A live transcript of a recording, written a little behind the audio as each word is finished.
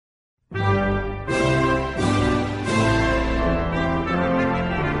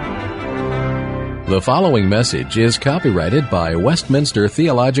The following message is copyrighted by Westminster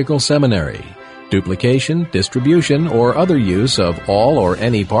Theological Seminary. Duplication, distribution, or other use of all or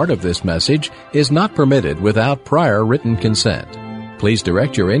any part of this message is not permitted without prior written consent. Please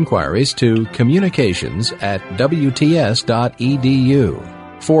direct your inquiries to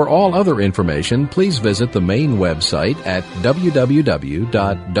communications@wts.edu. For all other information, please visit the main website at www.wts.edu.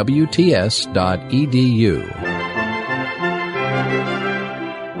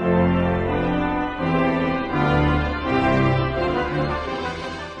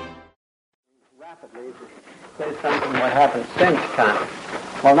 Say something what happened since Kant.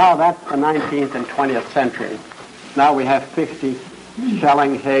 Well, now that's the 19th and 20th century. Now we have Fichte,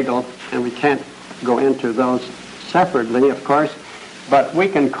 Schelling, Hegel, and we can't go into those separately, of course, but we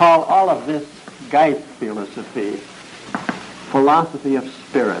can call all of this Geist philosophy, philosophy of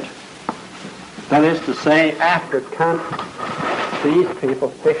spirit. That is to say, after Kant, these people,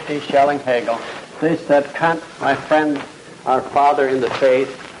 Fichte, Schelling, Hegel, they said, Kant, my friend, our father in the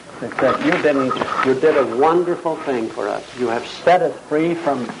faith, they said, you did a wonderful thing for us. You have set us free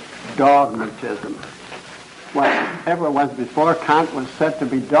from dogmatism. Whatever was before Kant was said to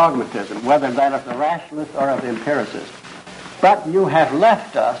be dogmatism, whether that of the rationalist or of the empiricist. But you have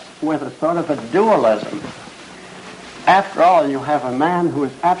left us with a sort of a dualism. After all, you have a man who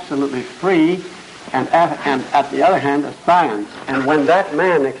is absolutely free, and at the other hand, a science. And when that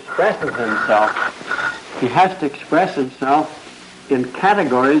man expresses himself, he has to express himself in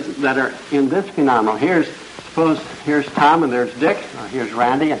categories that are in this phenomenon. Suppose here's Tom and there's Dick, or here's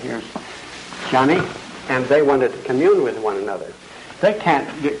Randy and here's Johnny, and they wanted to commune with one another. They can't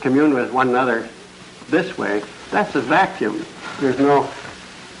commune with one another this way. That's a vacuum. There's no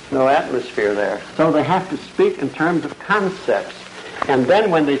atmosphere there. So they have to speak in terms of concepts. And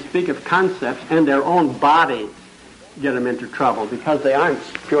then when they speak of concepts and their own bodies get them into trouble because they aren't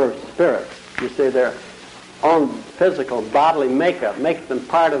pure spirits. You see, their own physical bodily makeup makes them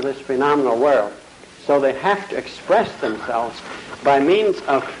part of this phenomenal world. So they have to express themselves by means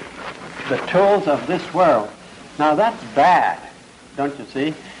of the tools of this world. Now that's bad, don't you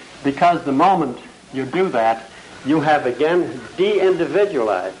see? Because the moment you do that, you have again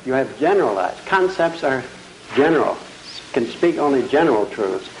de-individualized. You have generalized. Concepts are general, can speak only general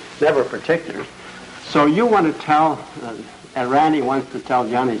truths, never particulars. So you want to tell, Randy wants to tell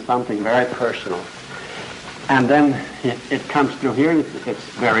Johnny something very personal. And then it comes through here, it's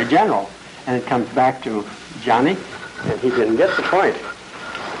very general. And it comes back to Johnny, and he didn't get the point.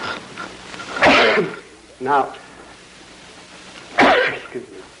 Now, excuse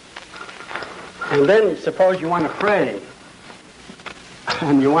me. And then suppose you want to pray.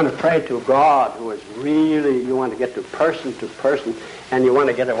 And you want to pray to God who is really, you want to get to person, and you want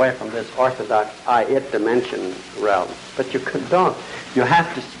to get away from this orthodox I-it dimension realm. But you don't. You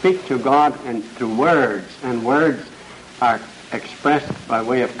have to speak to God through words, and words are expressed by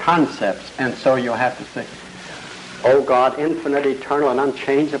way of concepts. And so you have to say, O God, infinite, eternal, and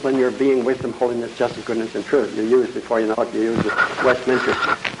unchangeable in your being, wisdom, holiness, justice, goodness, and truth. You use, before you know it, you use the Westminster.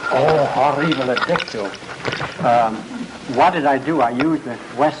 Oh, horrible addictio. What did I do? I used the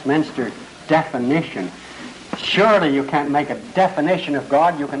Westminster definition. Surely you can't make a definition of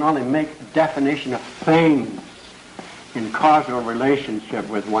God. You can only make a definition of things in causal relationship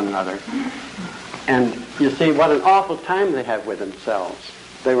with one another. And you see what an awful time they have with themselves.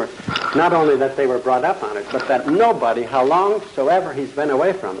 They were, not only that they were brought up on it, but that nobody, how long soever he's been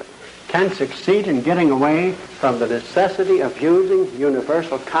away from it, can succeed in getting away from the necessity of using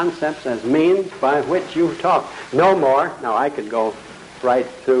universal concepts as means by which you talk. No more. Now, I could go right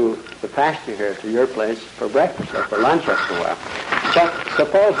through the pasture here to your place for breakfast or for lunch after a while. But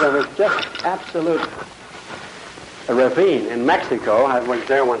suppose there was just absolute ravine in Mexico. I was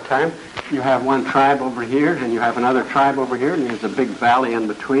there one time. You have one tribe over here, and you have another tribe over here, and there's a big valley in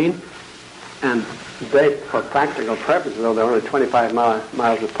between. And they, for practical purposes, though they're only 25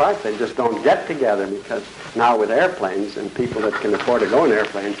 miles apart, they just don't get together because now with airplanes and people that can afford to go in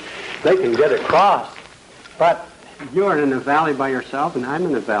airplanes, they can get across. But you're in a valley by yourself, and I'm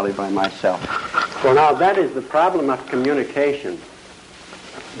in a valley by myself. So now that is the problem of communication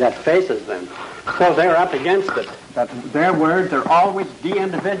that faces them. So they're up against it. That their words are always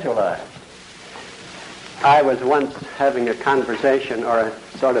de-individualized. I was once having a conversation or a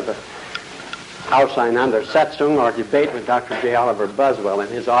sort of a Auseinander Setzung or debate with Dr. J. Oliver Buswell in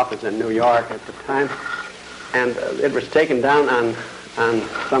his office in New York at the time. And it was taken down on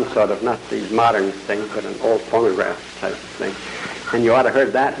some sort of, not these modern things, but an old phonograph type of thing. And you ought to have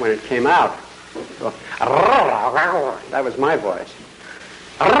heard that when it came out. So, that was my voice.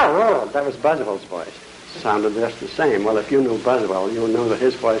 That was Buswell's voice. sounded just the same. Well, if you knew Buswell, you know that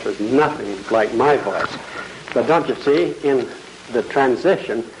his voice was nothing like my voice. But don't you see, in the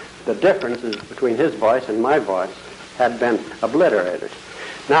transition, the differences between his voice and my voice had been obliterated.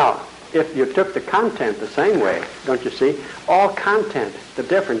 Now, if you took the content the same way, don't you see, all content, the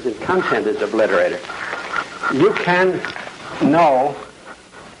difference in content is obliterated. You can know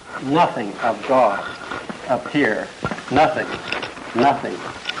nothing of God up here. Nothing. Nothing.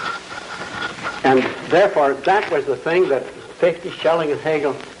 And therefore, that was the thing that Fichte, Schelling, and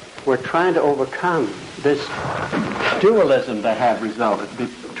Hegel were trying to overcome, this dualism that had resulted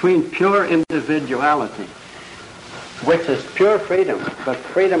between pure individuality, which is pure freedom, but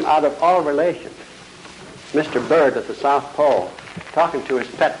freedom out of all relations. Mr. Bird at the South Pole, talking to his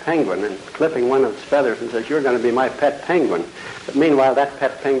pet penguin and clipping one of its feathers and says, "You're going to be my pet penguin." But meanwhile, that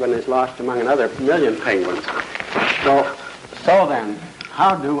pet penguin is lost among another million penguins. So then,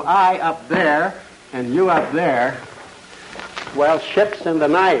 how do I up there and you up there? Well, ships in the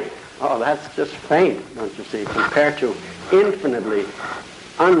night. Oh, that's just faint, don't you see, compared to infinitely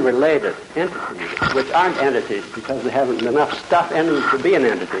unrelated entities, which aren't entities because they haven't enough stuff in them to be an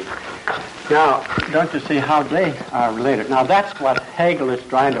entity. Now, don't you see how they are related? Now, that's what Hegel is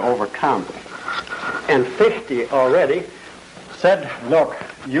trying to overcome. And Fichte already said, look,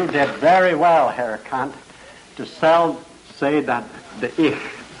 you did very well, Herr Kant, to say that the Ich,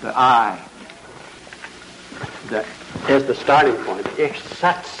 the I, is the starting point. Ich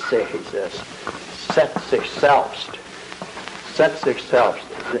setzt sich, he says. Setzt sich selbst. Setzt sich selbst.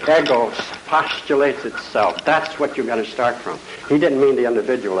 The ego postulates itself. That's what you've got to start from. He didn't mean the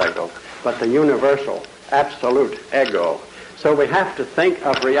individual ego, but the universal, absolute ego. So we have to think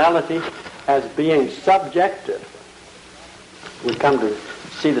of reality as being subjective. We come to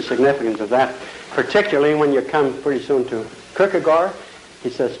see the significance of that, particularly when you come pretty soon to Kierkegaard. He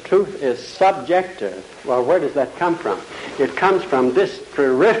says truth is subjective. Well, where does that come from? It comes from this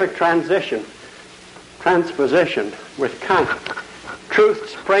terrific transposition with Kant. Truth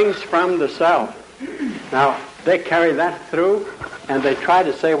springs from the self. Now, they carry that through, and they try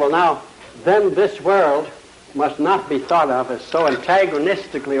to say, well, now, then this world must not be thought of as so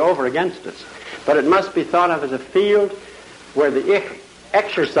antagonistically over against us, but it must be thought of as a field where the Ich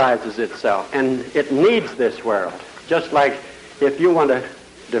exercises itself, and it needs this world. Just like if you want to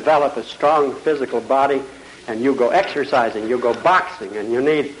develop a strong physical body and you go exercising, you go boxing, and you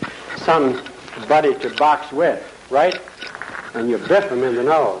need somebody to box with, right? And you biff them in the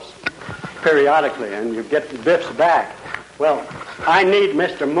nose periodically, and you get biffs back. Well, I need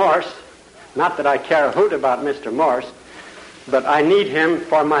Mr. Morse, not that I care a hoot about Mr. Morse, but I need him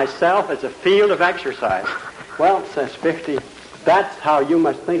for myself as a field of exercise. Well, says Fichte, that's how you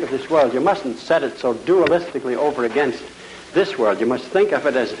must think of this world. You mustn't set it so dualistically over against this world. You must think of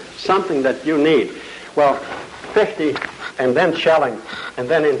it as something that you need. Well, Fichte, and then Schelling, and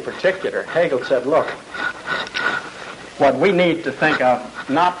then in particular, Hegel said, look, what we need to think of,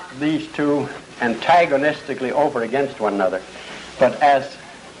 not these two antagonistically over against one another, but as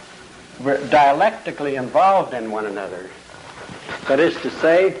we're dialectically involved in one another. That is to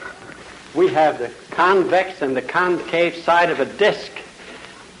say, we have the convex and the concave side of a disk,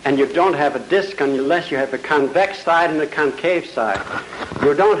 and you don't have a disk unless you have a convex side and a concave side.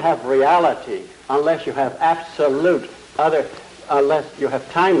 You don't have reality unless you have absolute unless you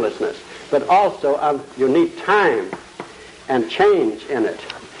have timelessness. But also you need time and change in it.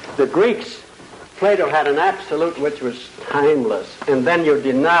 The Greeks, Plato had an absolute which was timeless, and then you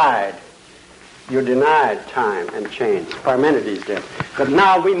denied time and change. Parmenides did. But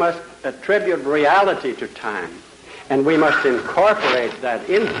now we must attribute reality to time, and we must incorporate that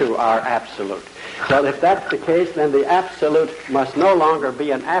into our absolute. Well, if that's the case, then the absolute must no longer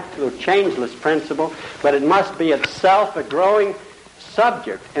be an absolute changeless principle, but it must be itself a growing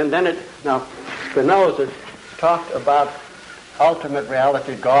subject. And then now, Spinoza talked about ultimate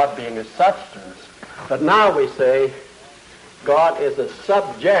reality, God being a substance. But now we say God is a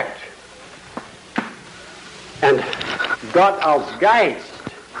subject. And Gott als Geist.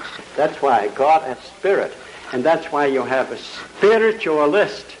 That's why God as spirit. And that's why you have a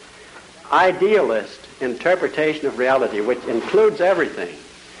spiritualist, idealist interpretation of reality, which includes everything,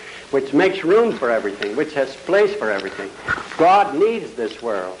 which makes room for everything, which has place for everything. God needs this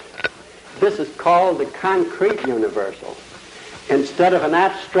world. This is called the concrete universal, instead of an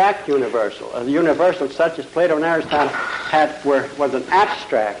abstract universal. A universal such as Plato and Aristotle was an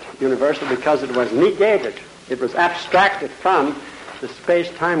abstract universal because it was negated. It was abstracted from the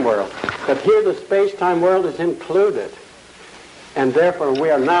space-time world. But here the space-time world is included. And therefore we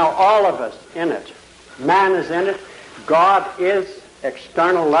are now all of us in it. Man is in it. God is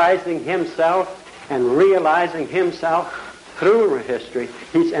externalizing himself and realizing himself through history.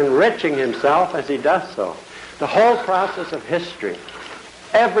 He's enriching himself as he does so. The whole process of history,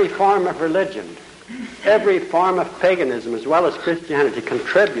 every form of religion, every form of paganism as well as Christianity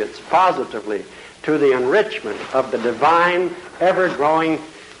contributes positively to the enrichment of the divine, ever-growing,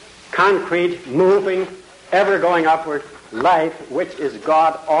 concrete, moving, ever-going upward life, which is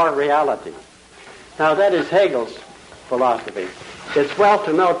God or reality. Now that is Hegel's philosophy. It's well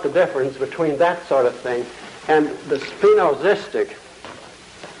to note the difference between that sort of thing and the Spinozistic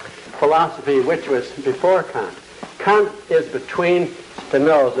philosophy which was before Kant. Kant is between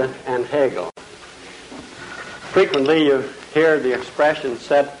Spinoza and Hegel. Frequently you hear the expression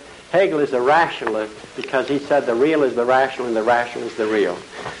said, Hegel is a rationalist because he said the real is the rational and the rational is the real.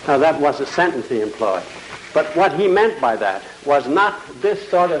 Now that was a sentence he employed. But what he meant by that was not this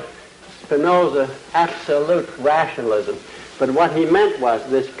sort of Spinoza absolute rationalism, but what he meant was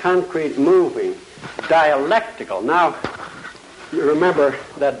this concrete, moving, dialectical. Now, you remember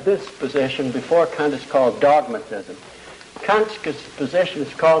that this position before Kant is called dogmatism. Kant's position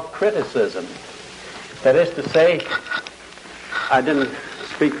is called criticism. That is to say, I didn't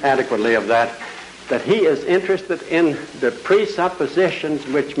speak adequately of that he is interested in the presuppositions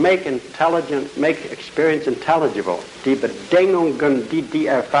which make experience intelligible, die Bedingungen, die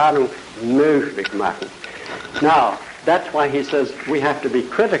Erfahrung möglich machen. Now, that's why he says we have to be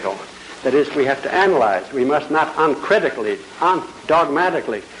critical. That is, we have to analyze. We must not uncritically,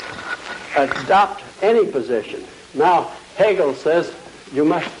 dogmatically adopt any position. Now, Hegel says you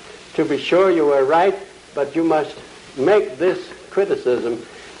must, to be sure you are right, but you must make this criticism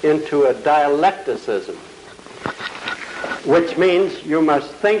into a dialecticism, which means you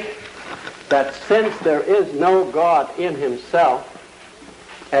must think that since there is no God in himself,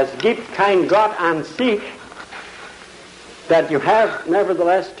 es gibt kein Gott an sich, that you have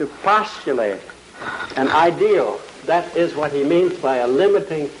nevertheless to postulate an ideal. That is what he means by a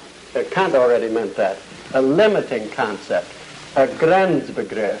limiting, Kant already meant that, a limiting concept, a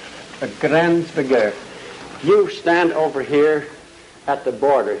Grenzbegriff, a Grenzbegriff. You stand over here at the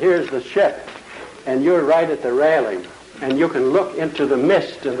border. Here's the ship, and you're right at the railing, and you can look into the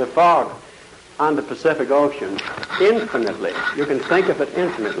mist and the fog on the Pacific Ocean infinitely. You can think of it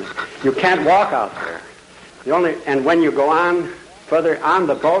infinitely. You can't walk out there. And when you go on further on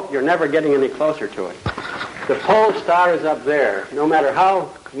the boat, you're never getting any closer to it. The pole star is up there. No matter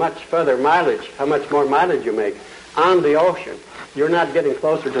how much further mileage, how much more mileage you make on the ocean, you're not getting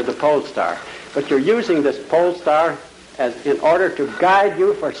closer to the pole star. But you're using this pole star as in order to guide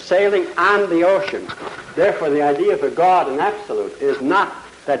you for sailing on the ocean. Therefore, the idea of a God, an absolute, is not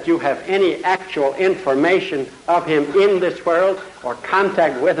that you have any actual information of him in this world or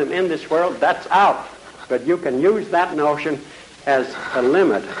contact with him in this world. That's out. But you can use that notion as a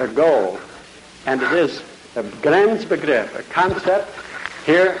limit, a goal. And it is a Grenzbegriff, a concept.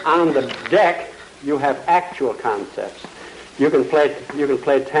 Here on the deck, you have actual concepts. You can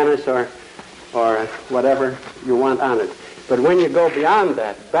play tennis or whatever you want on it. But when you go beyond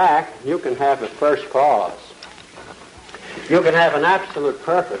that, back, you can have a first cause. You can have an absolute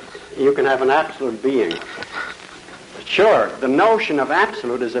purpose. You can have an absolute being. Sure, the notion of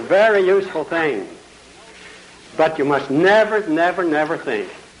absolute is a very useful thing. But you must never, never, never think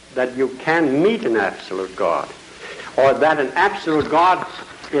that you can meet an absolute God, or that an absolute God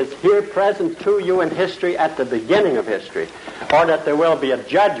is here present to you in history at the beginning of history, or that there will be a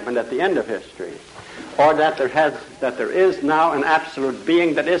judgment at the end of history, or that there is now an absolute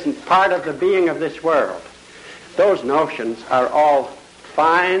being that isn't part of the being of this world. Those notions are all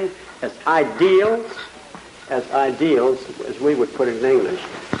fine as ideals, as we would put it in English.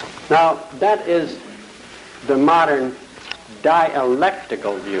 Now, that is the modern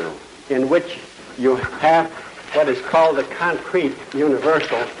dialectical view, in which you have what is called the concrete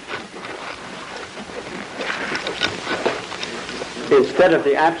universal instead of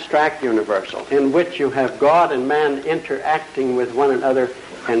the abstract universal, in which you have God and man interacting with one another,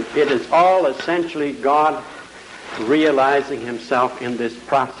 and it is all essentially God realizing himself in this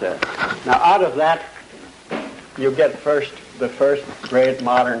process. Now, out of that, you get the first great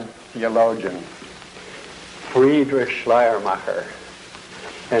modern theologian, Friedrich Schleiermacher,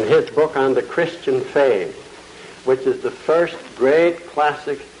 and his book on the Christian faith, which is the first great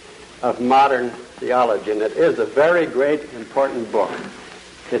classic of modern theology, and it is a very great, important book.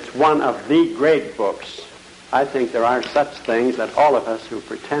 It's one of the great books. I think there are such things that all of us who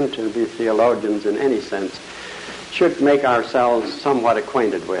pretend to be theologians in any sense should make ourselves somewhat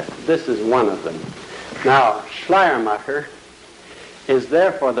acquainted with. This is one of them. Now, Schleiermacher is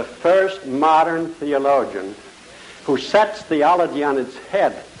therefore the first modern theologian who sets theology on its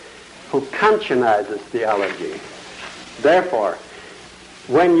head who conscientizes theology. Therefore,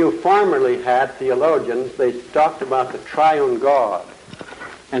 when you formerly had theologians, they talked about the triune God,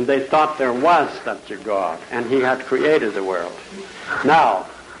 and they thought there was such a God, and he had created the world. Now,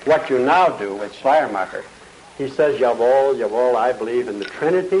 what you now do with Schleiermacher, he says, jawohl, I believe in the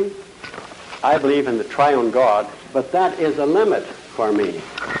Trinity, I believe in the triune God, but that is a limit for me.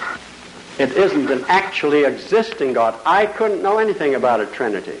 It isn't an actually existing God. I couldn't know anything about a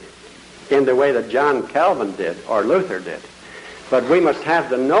Trinity in the way that John Calvin did or Luther did. But we must have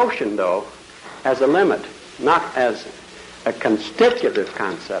the notion, though, as a limit, not as a constitutive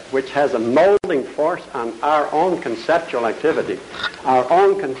concept, which has a molding force on our own conceptual activity. Our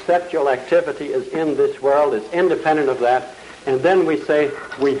own conceptual activity is in this world, is independent of that, and then we say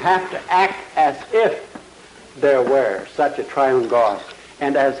we have to act as if there were such a triune God,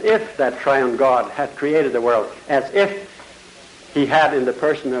 and as if that triune God had created the world, as if he had in the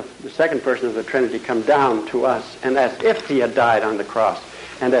second person of the Trinity come down to us, and as if he had died on the cross,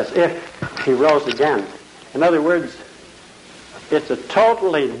 and as if he rose again. In other words, it's a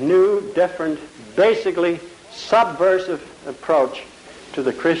totally new, different, basically subversive approach to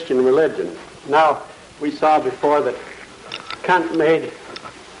the Christian religion. Now, we saw before that Kant made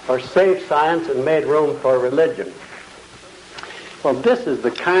or saved science and made room for religion. Well, this is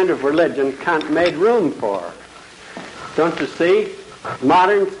the kind of religion Kant made room for. Don't you see?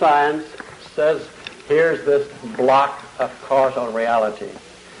 Modern science says, here's this block of causal reality.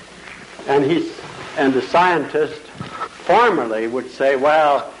 And the scientist formerly would say,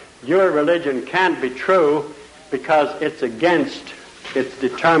 well, your religion can't be true because it's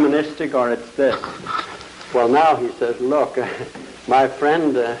deterministic, or it's this. Well, now he says, look, my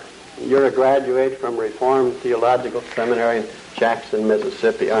friend, you're a graduate from Reformed Theological Seminary in Jackson,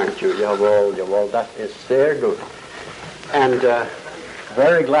 Mississippi, aren't you? Jawohl, that is sehr good. And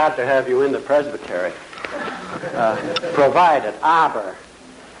very glad to have you in the presbytery. Provided, aber,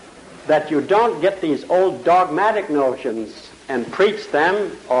 that you don't get these old dogmatic notions and preach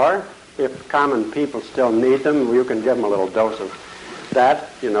them, or if common people still need them, you can give them a little dose of that,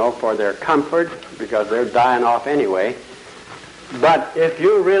 for their comfort, because they're dying off anyway. But if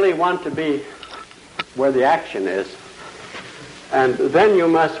you really want to be where the action is, and then you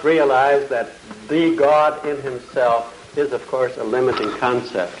must realize that the God in himself is, of course, a limiting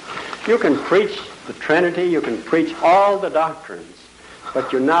concept. You can preach the Trinity, you can preach all the doctrines,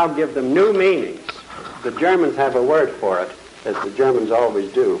 but you now give them new meanings. The Germans have a word for it, as the Germans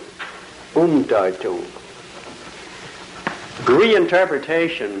always do, Umdeutung.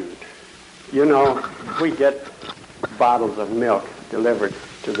 Reinterpretation. We get bottles of milk delivered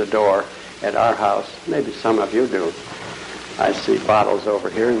to the door at our house. Maybe some of you do. I see bottles over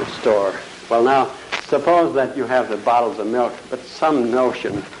here in the store. Well, now, suppose that you have the bottles of milk, but some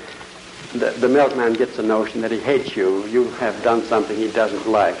notion, the milkman gets a notion that he hates you. You have done something he doesn't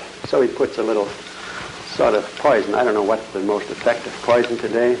like. So he puts a little sort of poison. I don't know what's the most effective poison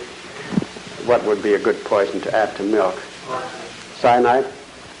today. What would be a good poison to add to milk? Cyanide?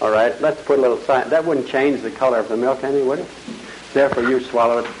 All right, let's put a little cyanide. That wouldn't change the color of the milk any, would it? Therefore, you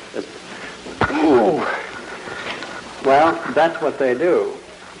swallow it as... Ooh. Well, that's what they do.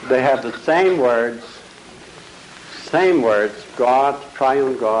 They have the same words, God,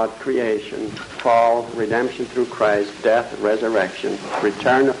 triune God, creation, fall, redemption through Christ, death, resurrection,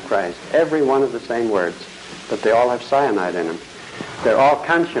 return of Christ. Every one of the same words, but they all have cyanide in them. They're all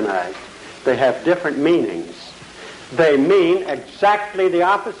conscientized. They have different meanings. They mean exactly the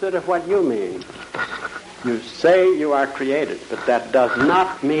opposite of what you mean. You say you are created, but that does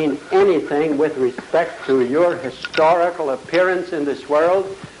not mean anything with respect to your historical appearance in this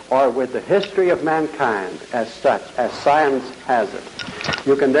world or with the history of mankind as such, as science has it.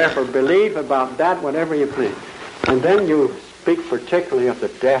 You can therefore believe about that whatever you please. And then you speak particularly of the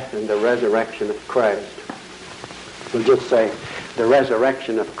death and the resurrection of Christ. We'll just say the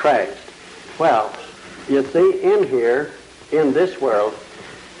resurrection of Christ. Well, you see, in here, in this world,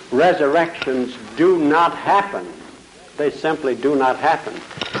 resurrections do not happen. They simply do not happen,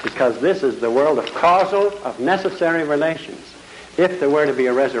 because this is the world of causal, of necessary relations. If there were to be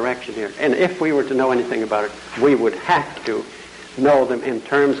a resurrection here, and if we were to know anything about it, we would have to know them in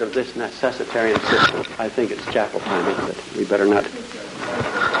terms of this necessitarian system. I think it's chapel time, isn't it? We better not.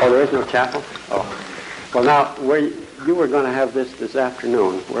 Oh, there is no chapel? Oh. Well, now, you were going to have this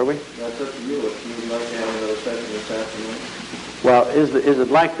afternoon, were we? That's up to you. If you would like to have another session this afternoon. Well, is it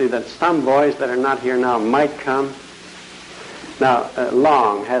likely that some boys that are not here now might come? Now,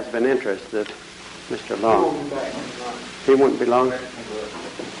 Long has been interested. Mr. Long. He wouldn't be long?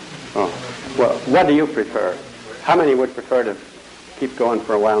 Oh. Well, what do you prefer? How many would prefer to keep going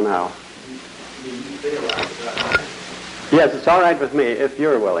for a while now? Yes, it's all right with me if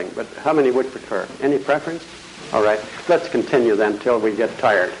you're willing, but how many would prefer? Any preference? All right. Let's continue then till we get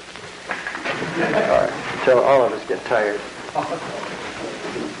tired. All right. Till all of us get tired.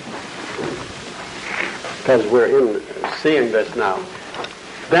 Because we're in seeing this now.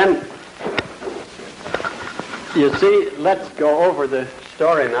 Then, you see, let's go over the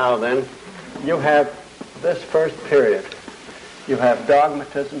story now then. You have this first period. You have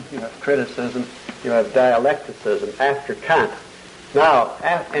dogmatism, you have criticism, you have dialecticism after Kant. Now,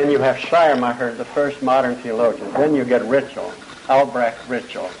 and you have Schleiermacher, the first modern theologian. Then you get Ritschl, Albrecht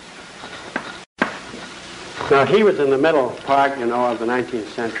Ritschl. Now, he was in the middle part, of the 19th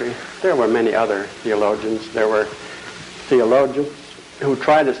century. There were many other theologians. There were theologians who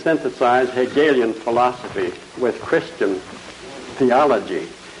tried to synthesize Hegelian philosophy with Christian theology,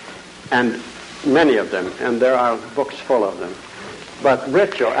 and many of them, and there are books full of them. But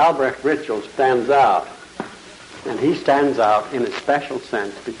Ritschl, Albrecht Ritschl, stands out, and he stands out in a special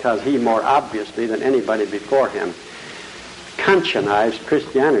sense because he more obviously than anybody before him Kantianized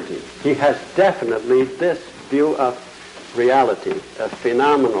Christianity. He has definitely this view of reality, a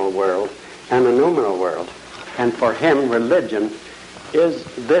phenomenal world and a noumenal world. And for him, religion is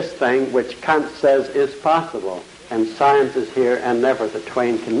this thing which Kant says is possible, and science is here and never the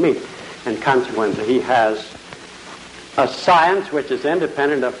twain can meet. And consequently, he has a science which is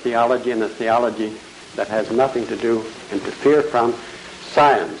independent of theology and a theology that has nothing to do, interfere from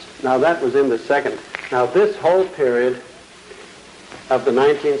science. Now that was in the second. Now this whole period of the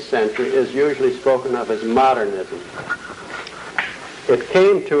 19th century is usually spoken of as modernism. It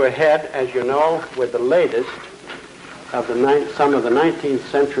came to a head, as you know, with the latest of some of the 19th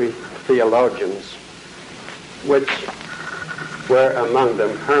century theologians, which were among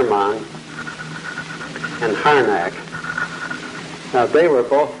them Hermann and Harnack. Now they were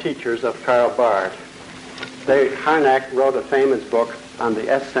both teachers of Karl Barth. Harnack wrote a famous book on the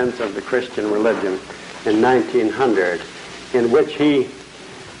essence of the Christian religion in 1900, in which he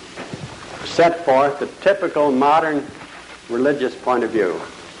set forth the typical modern religious point of view.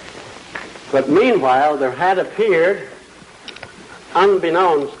 But meanwhile, there had appeared,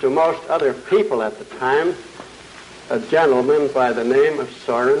 unbeknownst to most other people at the time, a gentleman by the name of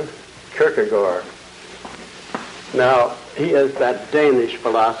Søren Kierkegaard. Now, he is that Danish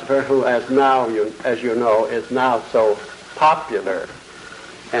philosopher who, as you know, is now so popular.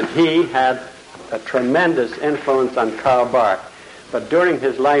 And he had a tremendous influence on Karl Barth. But during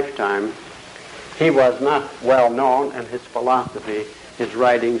his lifetime, he was not well known, and his philosophy, his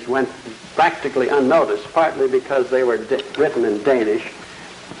writings went practically unnoticed, partly because they were written in Danish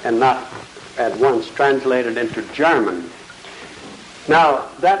and not at once translated into German. Now,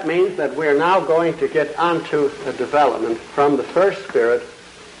 that means that we're now going to get onto a development from the first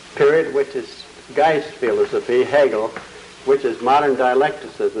period, which is Geistphilosophie, Hegel, which is modern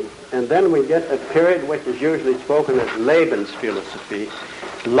dialecticism, and then we get a period which is usually spoken as Lebensphilosophie,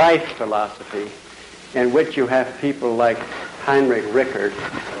 life philosophy, in which you have people like Heinrich Rickert,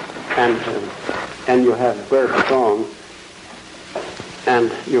 and you have Bergson,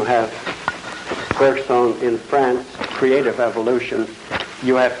 and you have Bergson in France, creative evolution.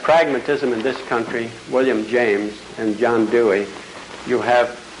 You have pragmatism in this country, William James and John Dewey. You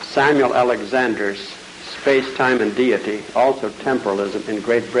have Samuel Alexander's Space, Time, and Deity, also temporalism in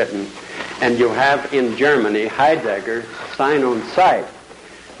Great Britain. And you have in Germany Heidegger, Sein und Zeit.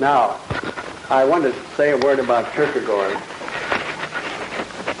 Now, I want to say a word about Kierkegaard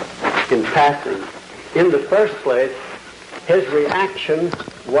in passing. In the first place, his reaction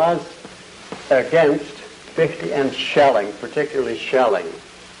was against Fichte and Schelling, particularly Schelling.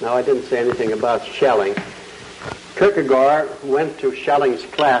 Now, I didn't say anything about Schelling. Kierkegaard went to Schelling's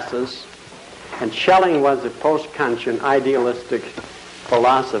classes, and Schelling was a post-Kantian idealistic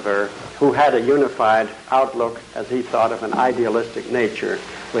philosopher who had a unified outlook, as he thought, of an idealistic nature,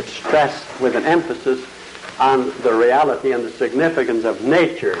 which stressed with an emphasis on the reality and the significance of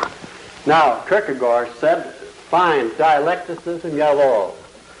nature. Now, Kierkegaard said, fine, dialecticism, jawohl,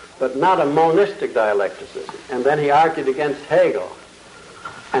 but not a monistic dialecticism. And then he argued against Hegel.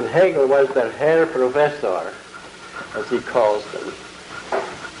 And Hegel was the Herr Professor, as he calls them.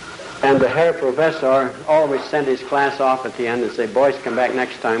 And the Herr Professor always sent his class off at the end and say, boys, come back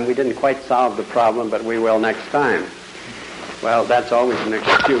next time. We didn't quite solve the problem, but we will next time. Well, that's always an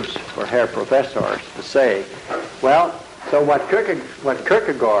excuse for Herr Professors to say. Well, so what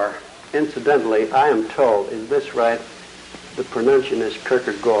Kierkegaard, incidentally, I am told, is this right? The pronunciation is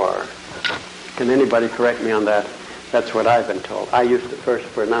Kierkegaard. Can anybody correct me on that? That's what I've been told. I used to first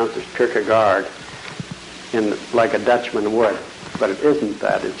pronounce it Kierkegaard, like a Dutchman would. but it isn't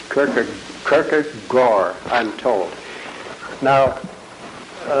that. It's Kierkegaard, I'm told. Now,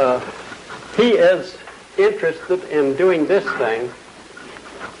 he is interested in doing this thing,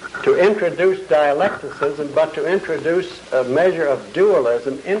 to introduce dialecticism, but to introduce a measure of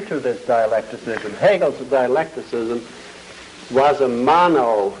dualism into this dialecticism. Hegel's dialecticism was a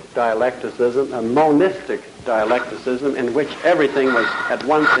mono-dialecticism, a monistic dialecticism, in which everything was at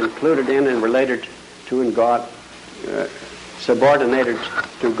once included in and related to in God, subordinated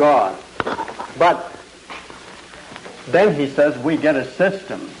to God. But then he says we get a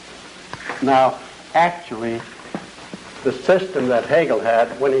system. Now, actually, the system that Hegel had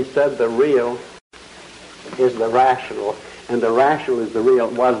when he said the real is the rational and the rational is the real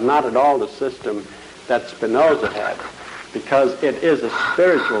was not at all the system that Spinoza had, because it is a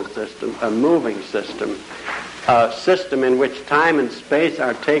spiritual system, a moving system, a system in which time and space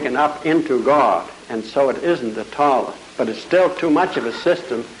are taken up into God, and so it isn't at all, but it's still too much of a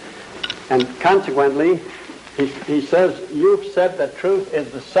system, and consequently he says, you've said that truth is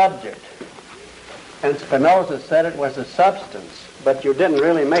the subject. And Spinoza said it was a substance, but you didn't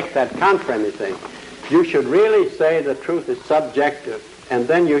really make that count for anything. You should really say the truth is subjective, and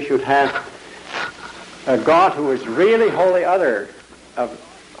then you should have a God who is really wholly other, of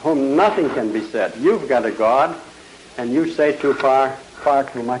whom nothing can be said. You've got a God, and you say far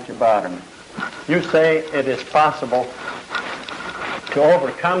too much about him. You say it is possible to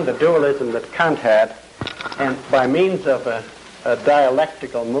overcome the dualism that Kant had, and by means of a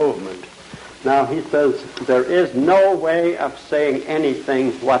dialectical movement. Now, he says there is no way of saying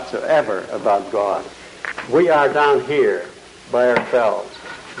anything whatsoever about God. We are down here by ourselves.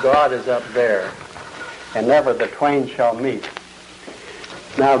 God is up there, and never the twain shall meet.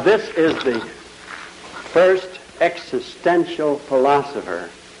 Now, this is the first existential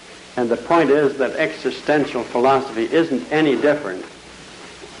philosopher, and the point is that existential philosophy isn't any different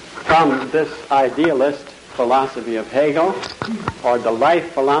from this idealist philosophy of Hegel or the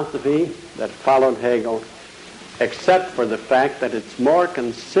life philosophy that followed Hegel, except for the fact that it's more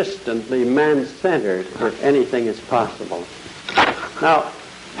consistently man-centered, if anything is possible. Now,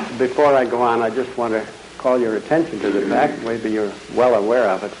 before I go on, I just want to call your attention to the fact, maybe you're well aware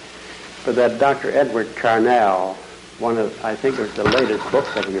of it, but that Dr. Edward Carnell, one of, I think it was the latest book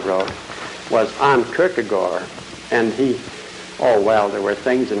that he wrote, was on Kierkegaard, and there were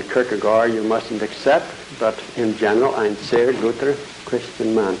things in Kierkegaard you mustn't accept, but in general, ein sehr guter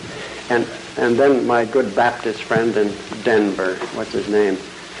Christian Mann. And then my good Baptist friend in Denver, what's his name?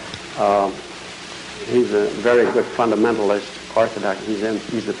 He's a very good fundamentalist, Orthodox.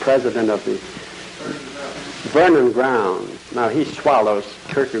 He's the president of the Vernon Ground. Now, he swallows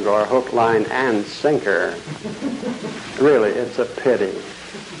Kierkegaard hook, line, and sinker. Really, it's a pity.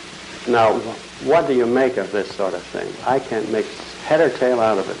 Now, what do you make of this sort of thing? I can't make head or tail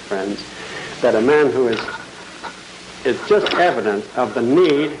out of it, friends, that a man who is just evidence of the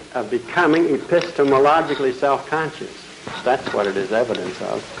need of becoming epistemologically self-conscious. That's what it is evidence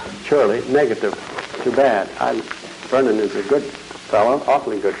of. Surely, negative. Too bad. Vernon is a good fellow,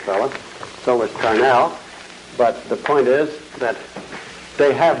 awfully good fellow. So was Carnell. But the point is that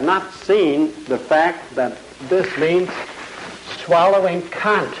they have not seen the fact that this means swallowing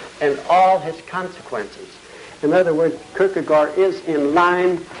Kant and all his consequences. In other words, Kierkegaard is in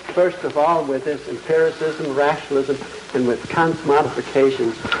line, first of all, with his empiricism, rationalism, and with Kant's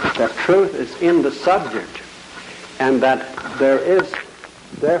modifications, that truth is in the subject, and that there is,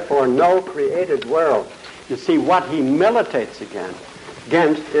 therefore, no created world. You see, what he militates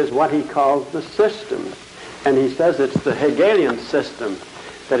against is what he calls the system. And he says it's the Hegelian system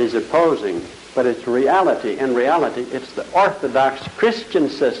that he's opposing, but it's reality. In reality, it's the Orthodox Christian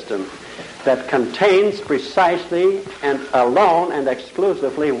system that contains precisely and alone and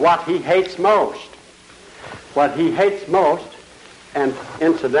exclusively what he hates most. What he hates most, and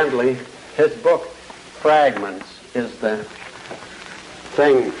incidentally, his book, Fragments, is the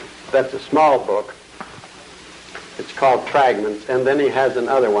thing, that's a small book. It's called Fragments, and then he has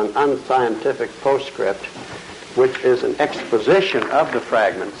another one, Unscientific Postscript, which is an exposition of the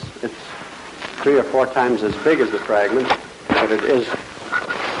fragments. It's 3 or 4 times as big as the fragments, but it is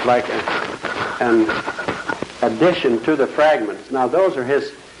like an addition to the fragments. Now, those are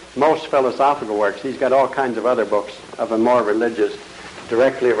his most philosophical works. He's got all kinds of other books of a more religious,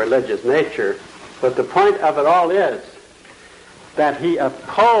 directly religious nature. But the point of it all is that he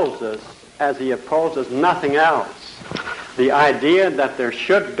opposes, as he opposes nothing else, the idea that there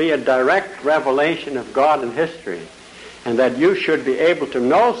should be a direct revelation of God in history, and that you should be able to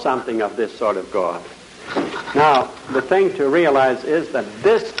know something of this sort of God. Now, the thing to realize is that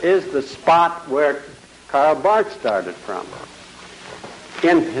this is the spot where Karl Barth started from.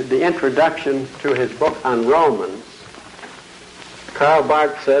 in the introduction to his book on Romans, Karl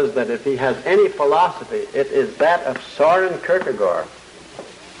Barth says that if he has any philosophy, it is that of Soren Kierkegaard,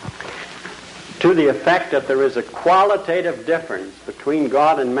 to the effect that there is a qualitative difference between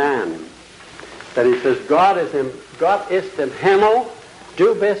God and man. That he says, God ist im Himmel,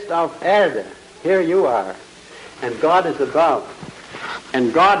 du bist auf Erde. Here you are. And God is above.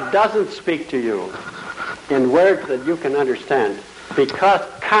 And God doesn't speak to you in words that you can understand, because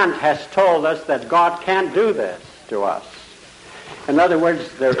Kant has told us that God can't do this to us. In other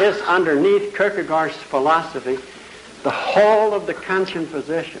words, there is underneath Kierkegaard's philosophy the whole of the Kantian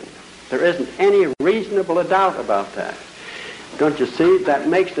position. There isn't any reasonable doubt about that. Don't you see? That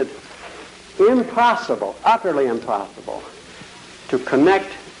makes it impossible, utterly impossible, to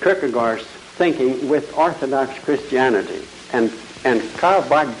connect Kierkegaard's thinking with Orthodox Christianity. And Karl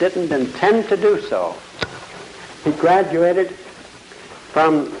Barth didn't intend to do so. He graduated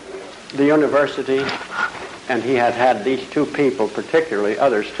from the university, and he had these two people particularly,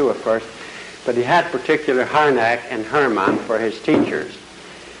 others too, of course, but he had particular Harnack and Hermann for his teachers.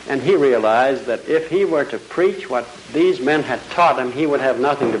 And he realized that if he were to preach what these men had taught him, he would have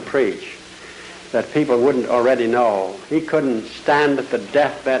nothing to preach that people wouldn't already know. He couldn't stand at the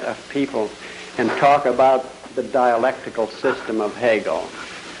deathbed of people and talk about the dialectical system of Hegel,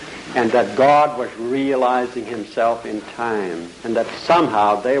 and that God was realizing himself in time, and that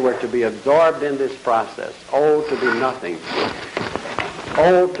somehow they were to be absorbed in this process. Oh, to be nothing.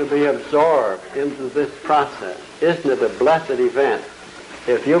 Oh, to be absorbed into this process. Isn't it a blessed event?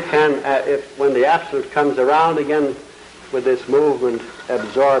 If you can, when the Absolute comes around again with this movement,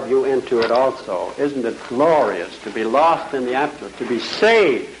 absorb you into it also. Isn't it glorious to be lost in the Absolute, to be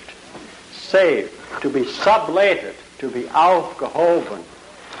saved, to be sublated, to be aufgehoben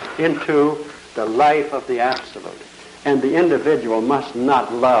into the life of the Absolute. And the individual must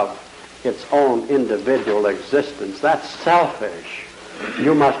not love its own individual existence. That's selfish.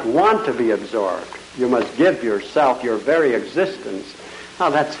 You must want to be absorbed. You must give yourself, your very existence. Now,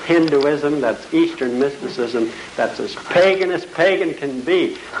 that's Hinduism, that's Eastern mysticism, that's as pagan can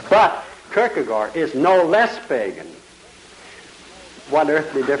be. But Kierkegaard is no less pagan. What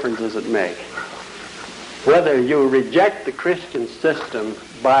earthly difference does it make? Whether you reject the Christian system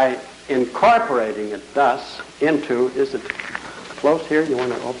by incorporating it thus into, is it close here? You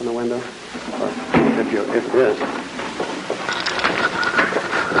want to open the window? Or if it is.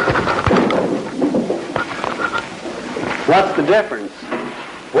 What's the difference?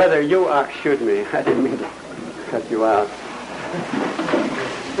 Whether you are, excuse me, I didn't mean to cut you out.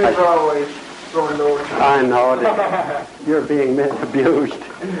 They're always throwing over. I know that you're being abused.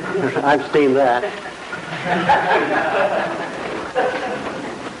 I've seen that.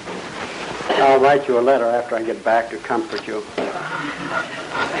 I'll write you a letter after I get back to comfort you.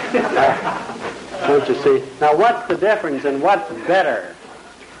 Don't you see? Now, what's the difference and what's better?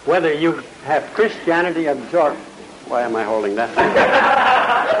 Whether you have Christianity absorbed. Why am I holding that?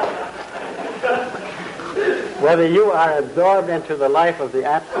 Whether you are absorbed into the life of the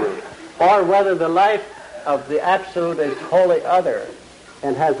Absolute, or whether the life of the Absolute is wholly other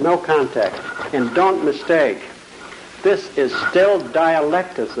and has no contact. And don't mistake, this is still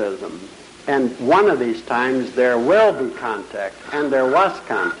dialecticism. And one of these times there will be contact, and there was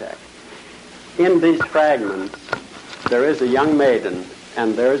contact. In these fragments, there is a young maiden,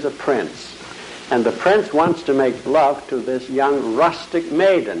 and there is a prince. And the prince wants to make love to this young rustic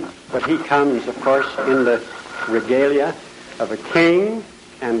maiden. But he comes, of course, in the regalia of a king,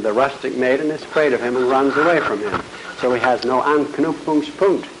 and the rustic maiden is afraid of him and runs away from him. So he has no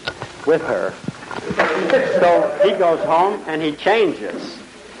Anknüpfungspunkt with her. So he goes home and he changes.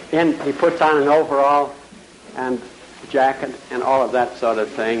 He puts on an overall and jacket and all of that sort of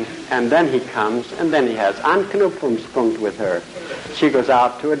thing. And then he comes and then he has Anknüpfungspunkt with her. She goes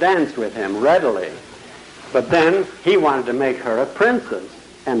out to a dance with him readily. But then he wanted to make her a princess.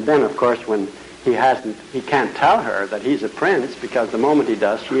 And then, of course, when he can't tell her that he's a prince, because the moment he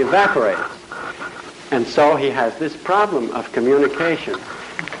does, she evaporates. And so he has this problem of communication.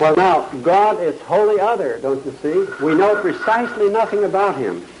 Well, now, God is wholly other, don't you see? We know precisely nothing about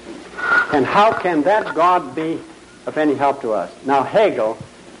him. And how can that God be of any help to us? Now, Hegel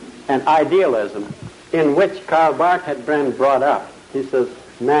and idealism, in which Karl Barth had been brought up, he says,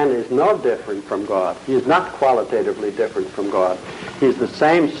 man is no different from God. He is not qualitatively different from God. He's the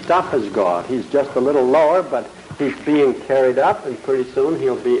same stuff as God. He's just a little lower, but he's being carried up, and pretty soon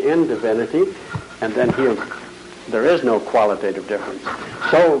he'll be in divinity, and then there is no qualitative difference.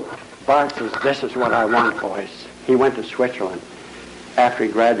 So Barth says, this is what I want, boys. He went to Switzerland after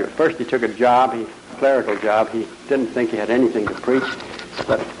he graduated. First he took a job, clerical job. He didn't think he had anything to preach,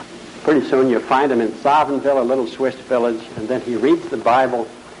 But pretty soon you find him in Savinville, a little Swiss village, and then he reads the Bible,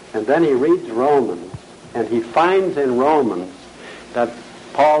 and then he reads Romans, and he finds in Romans that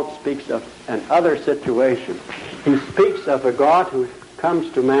Paul speaks of another situation. He speaks of a God who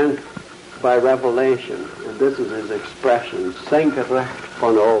comes to man by revelation, and this is his expression, senkrecht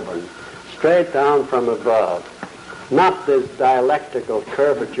von oben, straight down from above. Not this dialectical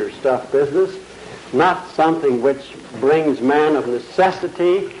curvature stuff business, not something which brings man of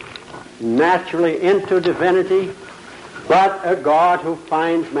necessity naturally into divinity, but a God who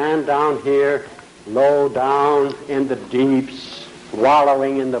finds man down here, low down in the deeps,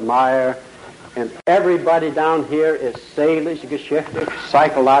 wallowing in the mire, and everybody down here is seelisch, geschichtlich,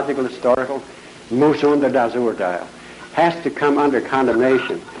 psychological, historical, muss unter das Urteil, has to come under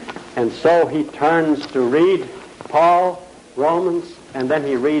condemnation. And so he turns to read Paul, Romans, and then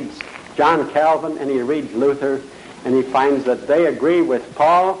he reads John Calvin, and he reads Luther, and he finds that they agree with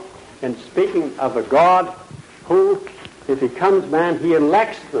Paul in speaking of a God who, if he comes man, he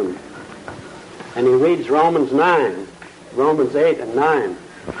elects them. And he reads Romans 9, Romans 8 and 9,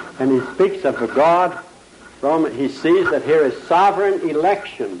 and he speaks of a God, he sees that here is sovereign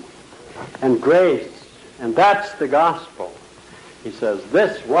election and grace, and that's the gospel. He says,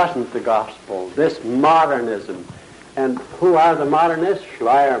 this wasn't the gospel, this modernism. And who are the modernists?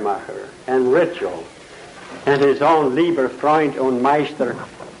 Schleiermacher and Ritschl and his own Lieber Freund und Meister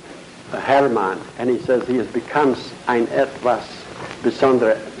Hermann. And he says he has become ein etwas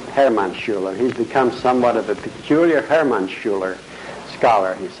besonderer Hermann Schuler. He's become somewhat of a peculiar Hermann Schuler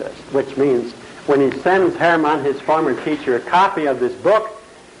scholar, he says, which means when he sends Hermann, his former teacher, a copy of this book,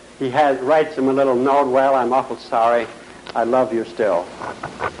 he writes him a little note, well, I'm awful sorry, I love you still,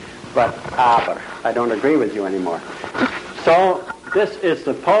 but I don't agree with you anymore. So this is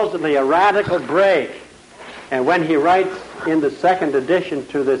supposedly a radical break. And when he writes in the second edition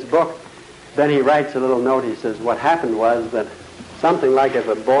to this book, then he writes a little note. He says, what happened was that something like if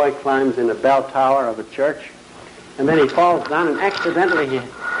a boy climbs in a bell tower of a church, and then he falls down, and accidentally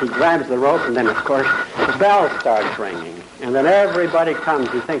he grabs the rope, and then, of course, the bell starts ringing. And then everybody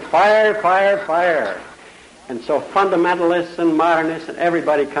comes. You think, fire, fire, fire. And so fundamentalists and modernists and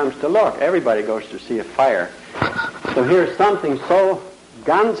everybody comes to look. Everybody goes to see a fire. So here's something so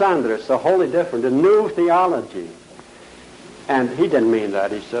ganz anderes, so wholly different, a new theology. And he didn't mean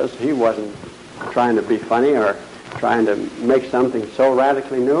that, he says. He wasn't trying to be funny or trying to make something so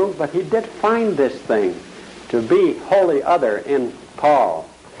radically new, but he did find this thing to be wholly other in Paul.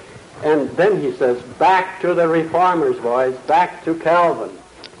 And then he says, back to the reformers, boys, back to Calvin,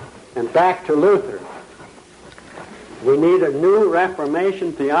 and back to Luther. We need a new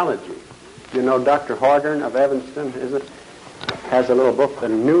Reformation theology. You know, Dr. Hordern of Evanston, has a little book, The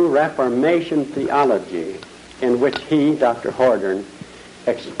New Reformation Theology, in which he, Dr. Hordern,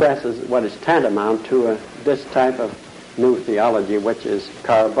 expresses what is tantamount to this type of new theology, which is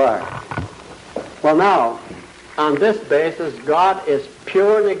Karl Barth. Well, now, on this basis, God is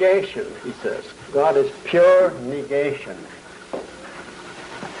pure negation, he says. God is pure negation.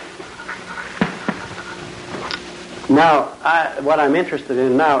 Now, what I'm interested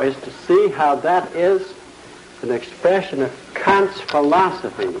in now is to see how that is an expression of Kant's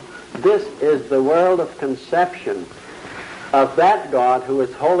philosophy. This is the world of conception of that God who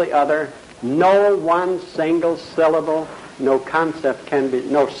is wholly other. No one single syllable, no concept can be,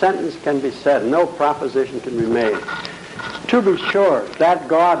 no sentence can be said, no proposition can be made. To be sure, that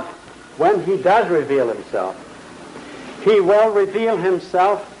God, when he does reveal himself, he will reveal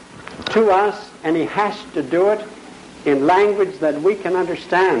himself to us, and he has to do it in language that we can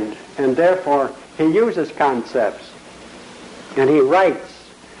understand, and therefore he uses concepts, and he writes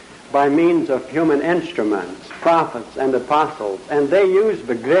by means of human instruments, prophets and apostles, and they use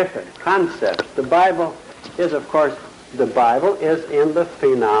Begriffe, concepts. The Bible is, of course, the Bible is in the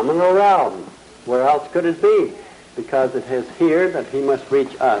phenomenal realm. Where else could it be? Because it is here that he must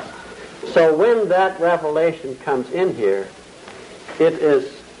reach us. So when that revelation comes in here, it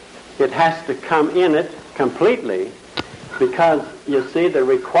has to come in it completely, because, you see, the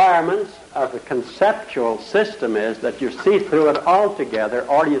requirements of the conceptual system is that you see through it altogether,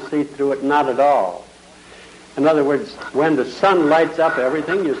 or you see through it not at all. In other words, when the sun lights up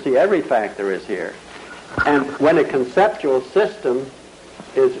everything, you see every fact there is here. And when a conceptual system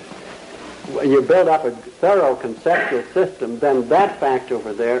is, you build up a thorough conceptual system, then that fact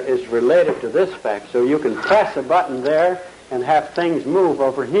over there is related to this fact. So you can press a button there and have things move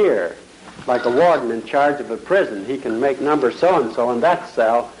over here. Like a warden in charge of a prison, he can make number so-and-so in that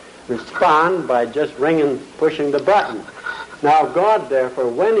cell respond by just pushing the button. Now God, therefore,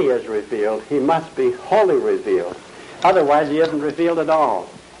 when he is revealed, he must be wholly revealed. Otherwise, he isn't revealed at all,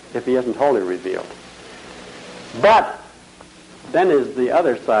 if he isn't wholly revealed. But then is the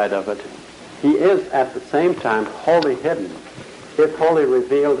other side of it. He is at the same time wholly hidden. If wholly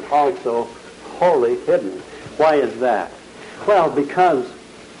revealed, also wholly hidden. Why is that? Well, because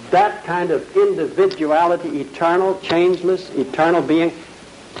that kind of individuality, eternal, changeless, eternal being,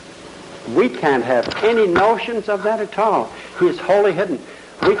 we can't have any notions of that at all. He is wholly hidden.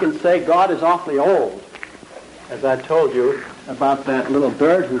 We can say God is awfully old. As I told you about that little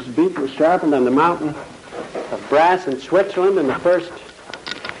bird whose beak was sharpened on the mountain of brass in Switzerland, and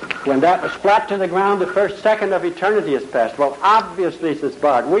when that was flat to the ground, the first second of eternity has passed. Well, obviously, says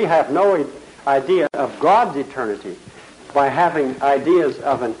Bart, we have no idea of God's eternity by having ideas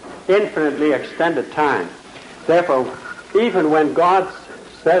of an infinitely extended time. Therefore, even when God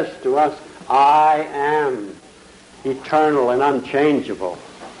says to us, I am eternal and unchangeable,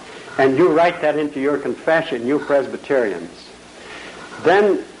 and you write that into your confession, you Presbyterians,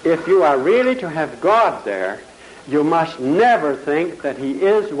 then if you are really to have God there, you must never think that he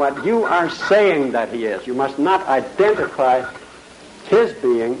is what you are saying that he is. You must not identify his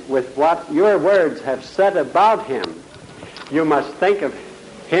being with what your words have said about him. You must think of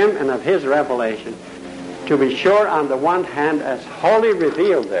him and of his revelation, to be sure, on the one hand, as wholly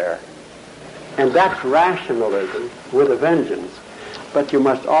revealed there, and that's rationalism with a vengeance. But you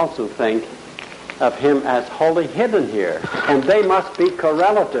must also think of him as wholly hidden here, and they must be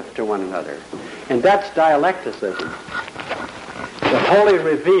correlative to one another, and that's dialecticism. The wholly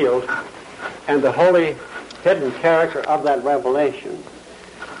revealed and the wholly hidden character of that revelation.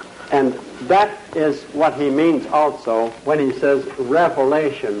 And that is what he means also when he says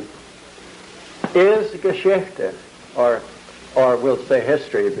revelation is Geschichte, or we'll say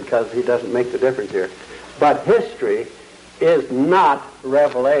history, because he doesn't make the difference here. But history is not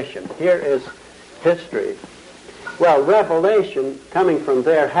revelation. Here is history. Well, revelation coming from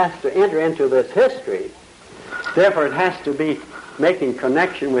there has to enter into this history. Therefore, it has to be making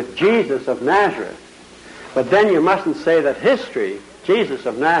connection with Jesus of Nazareth. But then you mustn't say that history, Jesus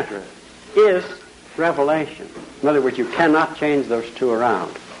of Nazareth, is revelation. In other words, you cannot change those two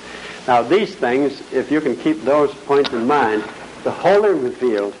around. Now, these things, if you can keep those points in mind, the wholly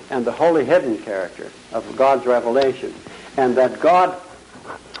revealed and the wholly hidden character of God's revelation, and that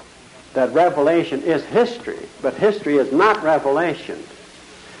revelation is history, but history is not revelation.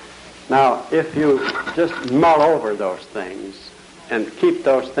 Now, if you just mull over those things and keep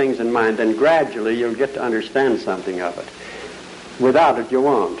those things in mind, then gradually you'll get to understand something of it. Without it, you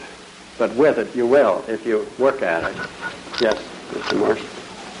won't. But with it, you will, if you work at it. Yes, Mr. Morse?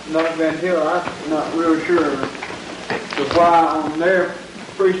 No, Van Hill, I'm not real sure of why on their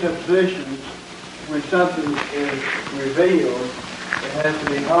presuppositions, when something is revealed, it has to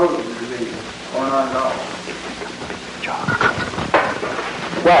be wholly revealed, or not at all.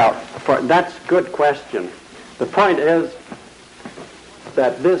 Well, that's a good question. The point is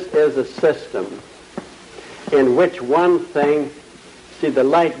that this is a system in which one thing, see, the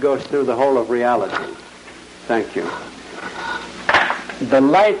light goes through the whole of reality. Thank you. The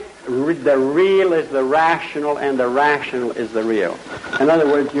light, the real is the rational, and the rational is the real. In other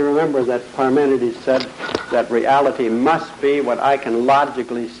words, you remember that Parmenides said that reality must be what I can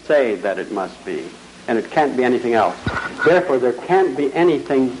logically say that it must be, and it can't be anything else. Therefore, there can't be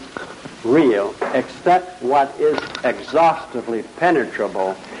anything real except what is exhaustively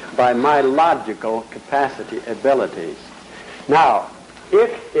penetrable by my logical capacity, abilities. Now,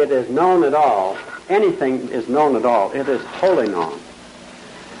 if it is known at all, anything is known at all, it is wholly known.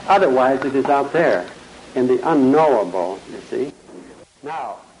 Otherwise, it is out there in the unknowable, you see.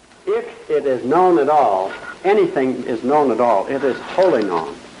 Now, if it is known at all, anything is known at all, it is wholly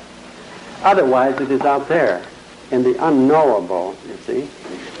known. Otherwise, it is out there in the unknowable, you see.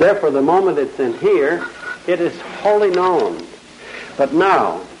 Therefore, the moment it's in here, it is wholly known. But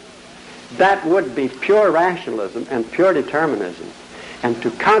now, that would be pure rationalism and pure determinism. And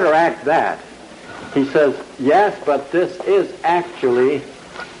to counteract that, he says, yes, but this is actually,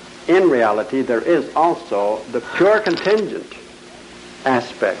 in reality, there is also the pure contingent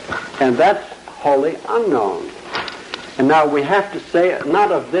aspect, and that's wholly unknown. And now we have to say,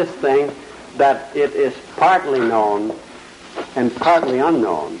 not of this thing, that it is partly known and partly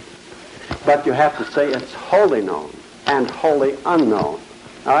unknown, but you have to say it's wholly known and wholly unknown.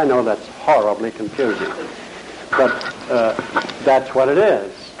 Now, I know that's horribly confusing, but that's what it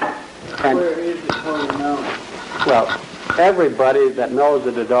is. And, where is it wholly known? Well, everybody that knows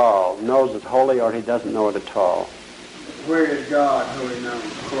it at all knows it wholly, or he doesn't know it at all. Where is God wholly known,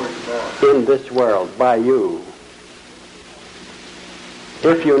 according to God? In this world, by you.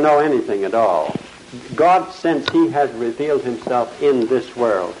 If you know anything at all. God, since he has revealed himself in this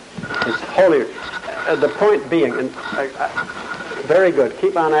world, is holier. The point being, and very good,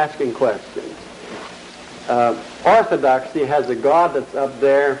 keep on asking questions. Orthodoxy has a God that's up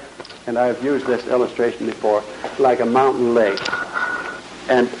there, and I've used this illustration before, like a mountain lake.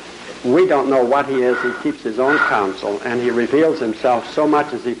 And we don't know what he is. He keeps his own counsel, and he reveals himself so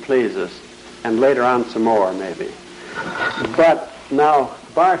much as he pleases, and later on some more, maybe. But now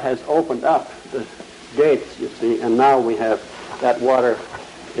Bart has opened up the gates, you see, and now we have that water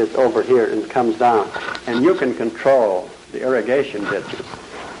is over here and comes down. And you can control the irrigation ditches.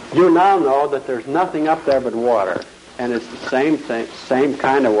 You now know that there's nothing up there but water, and it's the same thing, same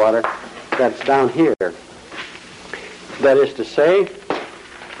kind of water that's down here. That is to say,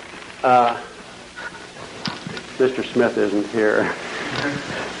 Mr. Smith isn't here,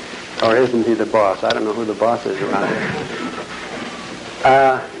 or isn't he the boss? I don't know who the boss is around here.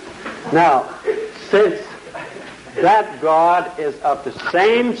 Now, since that God is of the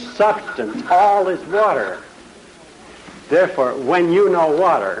same substance, all is water. Therefore, when you know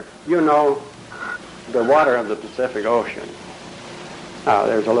water, you know the water of the Pacific Ocean. Now,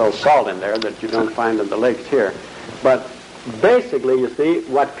 there's a little salt in there that you don't find in the lakes here. But basically, you see,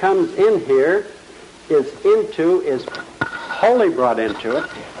 what comes in here is wholly brought into it,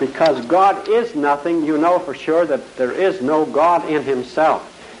 because God is nothing. You know for sure that there is no God in himself.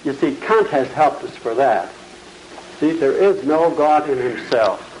 You see, Kant has helped us for that. See, there is no God in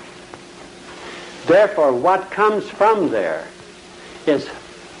himself. Therefore, what comes from there is,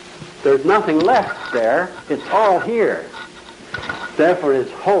 there's nothing left there. It's all here. Therefore,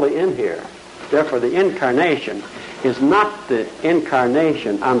 it's wholly in here. Therefore, the incarnation is not the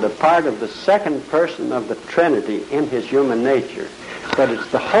incarnation on the part of the second person of the Trinity in his human nature, but it's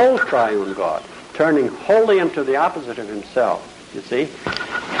the whole triune God turning wholly into the opposite of himself. You see?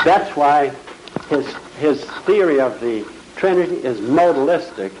 That's why his theory of the Trinity is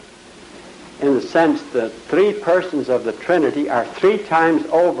modalistic, in the sense that three persons of the Trinity are three times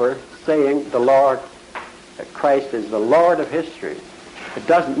over saying the Lord, that Christ is the Lord of history. It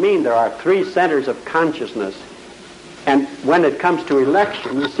doesn't mean there are three centers of consciousness. And when it comes to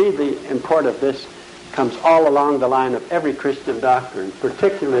election, you see the import of this comes all along the line of every Christian doctrine,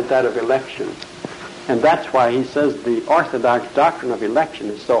 particularly that of election. And that's why he says the Orthodox doctrine of election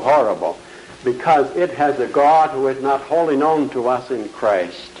is so horrible, because it has a God who is not wholly known to us in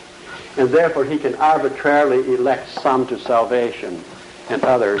Christ. And therefore he can arbitrarily elect some to salvation and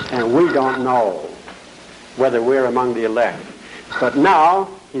others, and we don't know whether we're among the elect. But now,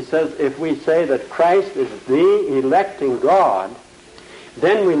 he says, if we say that Christ is the electing God,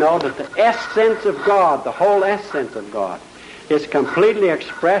 then we know that the essence of God, the whole essence of God, is completely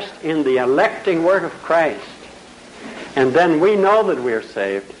expressed in the electing work of Christ. And then we know that we are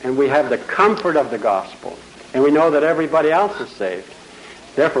saved, and we have the comfort of the gospel, and we know that everybody else is saved.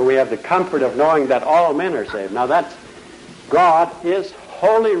 Therefore, we have the comfort of knowing that all men are saved. Now, that's, God is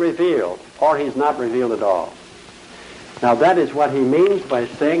wholly revealed, or he's not revealed at all. Now, that is what he means by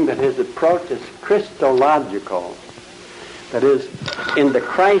saying that his approach is Christological. That is, in the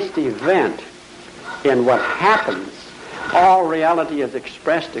Christ event, in what happens, all reality is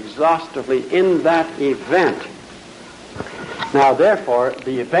expressed exhaustively in that event. Now, therefore,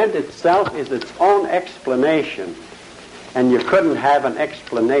 the event itself is its own explanation, and you couldn't have an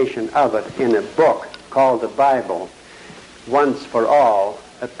explanation of it in a book called the Bible once for all,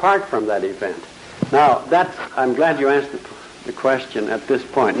 apart from that event. Now, I'm glad you asked the question at this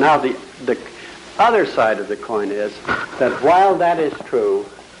point. Now, the other side of the coin is that while that is true,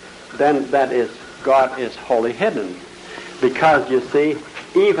 then that is, God is wholly hidden. Because, you see,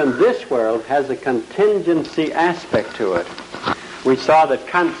 even this world has a contingency aspect to it. We saw that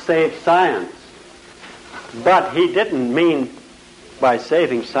Kant saved science, but he didn't mean by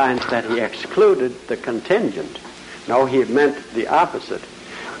saving science that he excluded the contingent. No, he meant the opposite,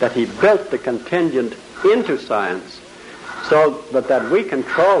 that he built the contingent into science so that we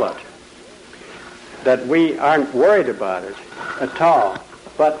control it, that we aren't worried about it at all,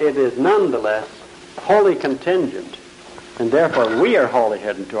 but it is nonetheless wholly contingent, and therefore we are wholly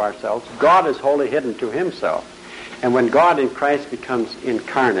hidden to ourselves. God is wholly hidden to himself. And when God in Christ becomes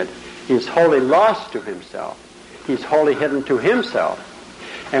incarnate, he is wholly lost to himself. He's wholly hidden to himself.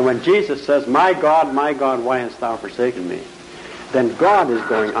 And when Jesus says, my God, why hast thou forsaken me?" then God is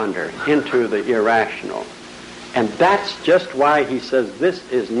going under into the irrational. And that's just why he says this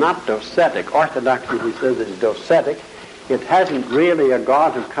is not docetic. Orthodoxy, he says, is docetic. It hasn't really a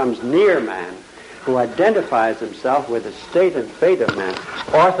God who comes near man, who identifies himself with the state and fate of man.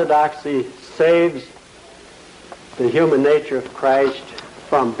 Orthodoxy saves the human nature of Christ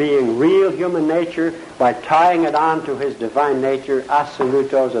from being real human nature by tying it on to his divine nature,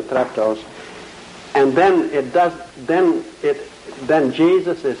 absolutos, atreptos. And then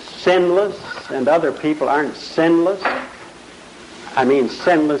Jesus is sinless, and other people aren't sinless. I mean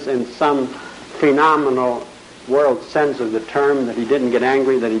sinless in some phenomenal world sense of the term, that he didn't get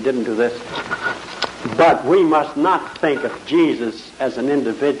angry, that he didn't do this. But we must not think of Jesus as an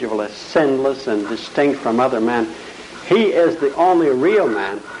individual, as sinless and distinct from other men. He is the only real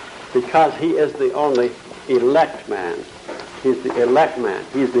man because he is the only elect man. He's the elect man.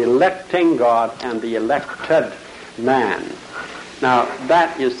 He's the electing God and the elected man. Now,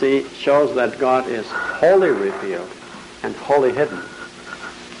 that, you see, shows that God is wholly revealed and wholly hidden.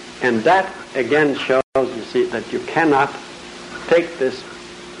 And that, again, shows, you see, that you cannot take this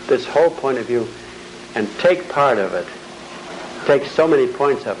whole point of view and take part of it, take so many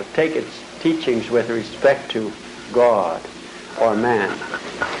points of it, take its teachings with respect to God or man,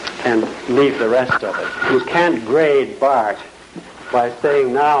 and leave the rest of it. You can't grade Barth by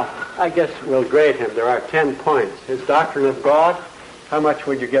saying, now, I guess we'll grade him. There are 10 points. His doctrine of God, how much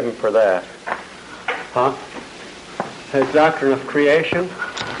would you give him for that? Huh? His doctrine of creation?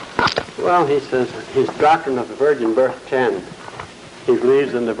 Well, he says his doctrine of the virgin birth, 10. He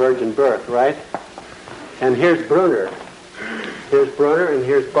believes in the virgin birth, right? And here's Brunner. Here's Brunner and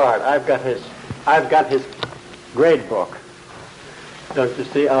here's Barth. I've got his grade book. Don't you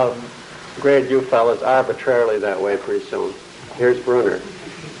see? I'll grade you fellas arbitrarily that way pretty soon. Here's Brunner.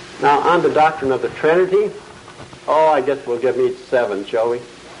 Now, on the doctrine of the Trinity, I guess we'll give each 7, shall we?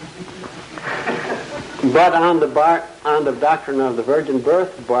 But on the doctrine of the virgin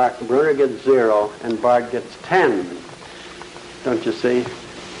birth, Brunner gets 0 and Barth gets 10. Don't you see?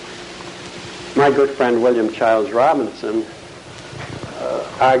 My good friend William Childs Robinson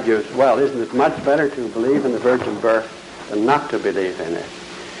argues, well, isn't it much better to believe in the virgin birth than not to believe in it?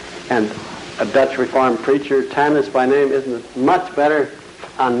 And a Dutch Reformed preacher, Tannis by name, isn't it much better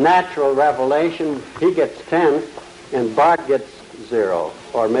on natural revelation? He gets 10 and Barth gets 0,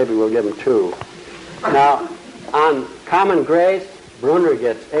 or maybe we'll give him 2. Now, on common grace, Brunner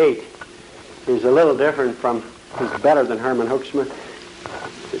gets 8. He's a little different he's better than Herman Hoeksema.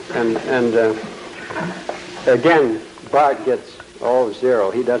 And again, Barth gets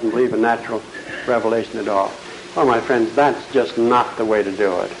 0. He doesn't believe in natural revelation at all. Oh, my friends, that's just not the way to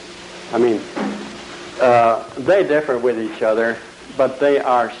do it. I mean, they differ with each other, but they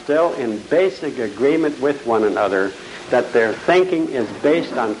are still in basic agreement with one another that their thinking is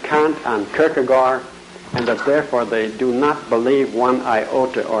based on Kant, on Kierkegaard, and that therefore they do not believe one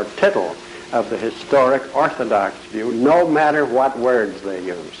iota or tittle of the historic Orthodox view, no matter what words they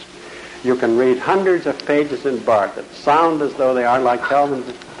use. You can read hundreds of pages in Barth that sound as though they are like Calvin's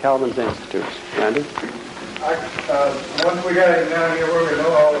Institutes. Andy? Once we got it down here where we know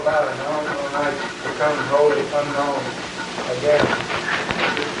all about it, now it might become wholly unknown again.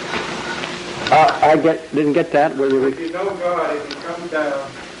 Didn't get that. If you know God, if he comes down,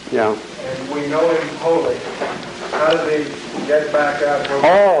 yeah, and we know him wholly, how does he get back out?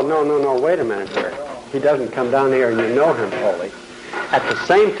 No, wait a minute here. He doesn't come down here and you know him wholly. At the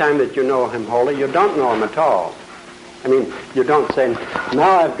same time that you know him wholly, you don't know him at all. I mean, you don't say,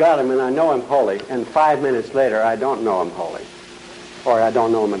 now I've got him and I know him wholly, and 5 minutes later I don't know him wholly, or I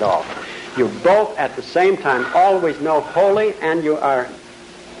don't know him at all. You both at the same time always know wholly, and you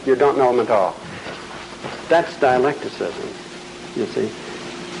don't know him at all. That's dialecticism, you see.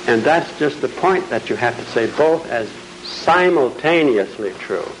 And that's just the point, that you have to say both as simultaneously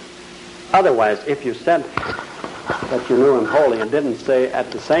true. Otherwise, if you said that you knew him wholly and didn't say at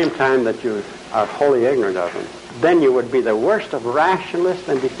the same time that you are wholly ignorant of him, then you would be the worst of rationalists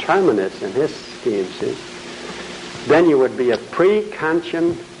and determinists in his scheme, see? Then you would be a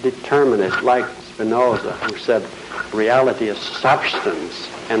pre-Kantian determinist like Spinoza, who said reality is substance,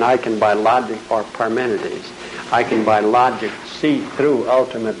 and I can by logic, or Parmenides, I can by logic see through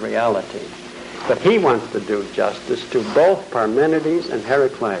ultimate reality. But he wants to do justice to both Parmenides and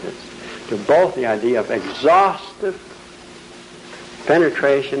Heraclitus, to both the idea of exhaustive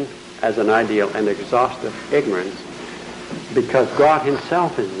penetration as an ideal and exhaustive ignorance, because God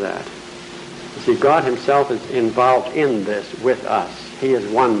himself is that. You see, God himself is involved in this with us. He is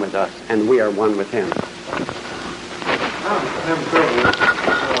one with us, and we are one with him. I'm having trouble with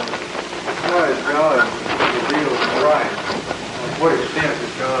how is God revealed Christ? What extent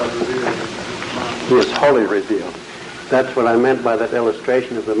is God revealed? He is wholly revealed. That's what I meant by that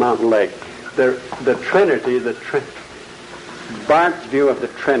illustration of the mountain lake. The Trinity, Barth's view of the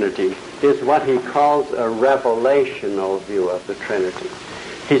Trinity is what he calls a revelational view of the Trinity.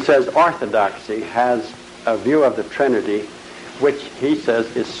 He says orthodoxy has a view of the Trinity which he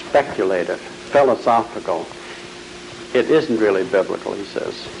says is speculative, philosophical. It isn't really biblical, he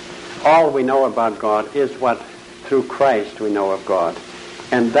says. All we know about God is what through Christ we know of God.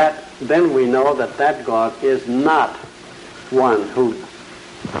 And then we know that God is not one who,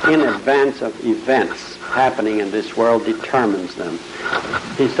 in advance of events happening in this world, determines them.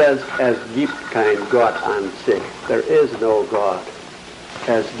 He says, "Es gibt kein Gott an sich." There is no God.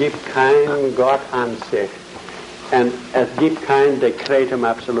 Es gibt kein Gott an sich. And es gibt kein Decretum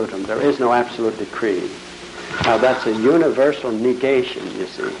absolutum. There is no absolute decree. Now that's a universal negation, you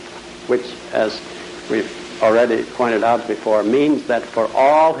see, which, as we've already pointed out before, means that for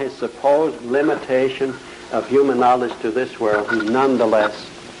all his supposed limitation of human knowledge to this world, he nonetheless,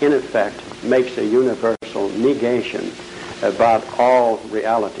 in effect, makes a universal negation about all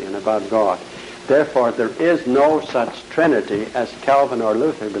reality and about God. Therefore, there is no such Trinity as Calvin or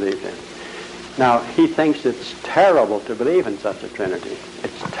Luther believed in. Now, he thinks it's terrible to believe in such a Trinity.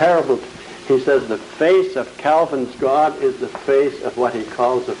 It's terrible. He says the face of Calvin's God is the face of what he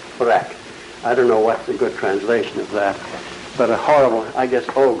calls a freck. I don't know what's a good translation of that, but a horrible, I guess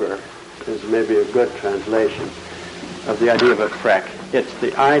ogre is maybe a good translation of the idea of a freck. It's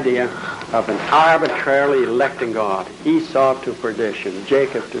the idea of an arbitrarily electing God, Esau to perdition,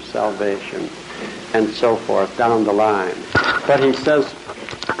 Jacob to salvation, and so forth down the line. But he says,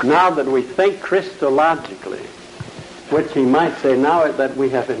 now that we think Christologically, which he might say now that we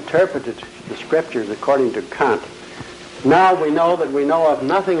have interpreted the Scriptures according to Kant, now we know that we know of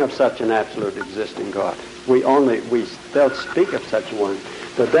nothing of such an absolute existing God. We still speak of such one,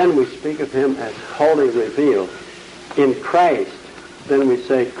 but then we speak of him as wholly revealed. In Christ, then we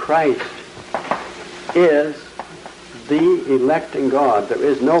say Christ is the electing God. There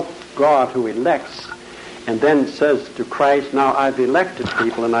is no God who elects and then says to Christ, now I've elected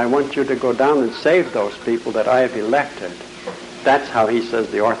people and I want you to go down and save those people that I have elected. That's how he says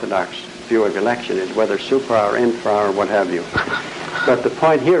the Orthodox view of election is, whether supra or infra or what have you. But the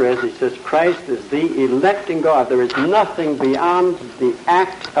point here is, he says, Christ is the electing God. There is nothing beyond the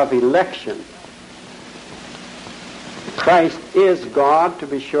act of election. Christ is God, to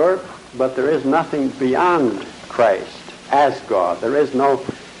be sure, but there is nothing beyond Christ as God. There is no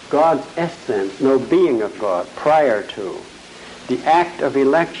God's essence, no being of God prior to the act of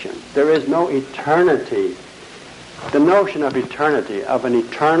election. There is no eternity. The notion of eternity, of an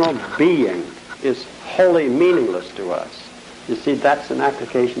eternal being, is wholly meaningless to us. You see, that's an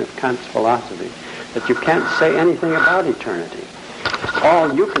application of Kant's philosophy, that you can't say anything about eternity.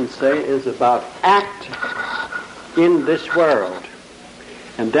 All you can say is about act in this world.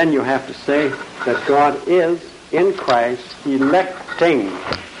 And then you have to say that God is, in Christ, electing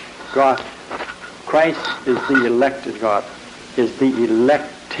God. Christ is the elected God, is the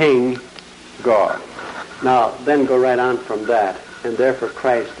electing God. Now, then go right on from that. And therefore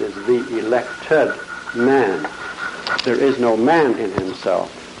Christ is the elected man. There is no man in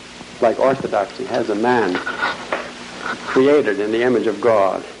himself. Like Orthodoxy has a man created in the image of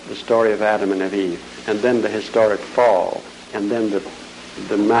God, the story of Adam and of Eve, and then the historic fall, and then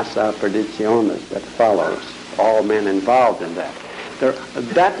the massa perditionis that follows, all men involved in that.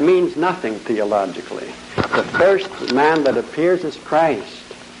 That means nothing theologically. The first man that appears is Christ.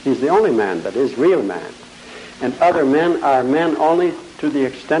 He's the only man that is real man. And other men are men only to the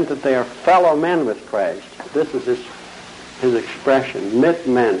extent that they are fellow men with Christ. This is his expression,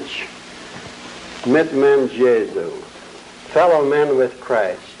 mitmensch Jesu, fellow men with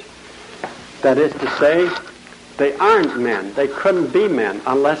Christ. That is to say, they aren't men. They couldn't be men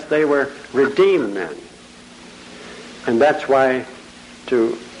unless they were redeemed men. And that's why,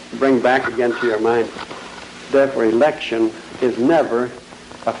 to bring back again to your mind, therefore election is never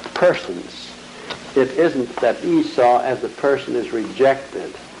of persons. It isn't that Esau as a person is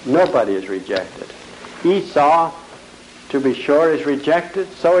rejected. Nobody is rejected. Esau, to be sure, is rejected.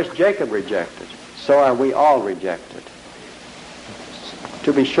 So is Jacob rejected. So are we all rejected.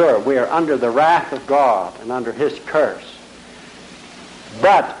 To be sure, we are under the wrath of God and under his curse.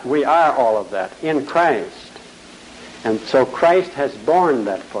 But we are all of that in Christ. And so Christ has borne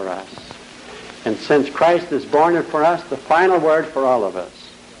that for us. And since Christ has borne it for us, the final word for all of us,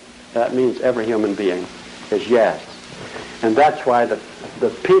 that means every human being, is yes. And that's why the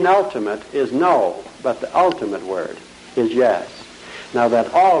penultimate is no, but the ultimate word is yes. Now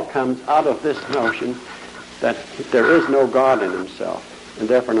that all comes out of this notion that there is no God in himself, and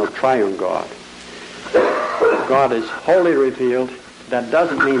therefore no triune God. God is wholly revealed. That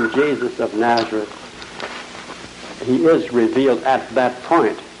doesn't mean Jesus of Nazareth. He is revealed at that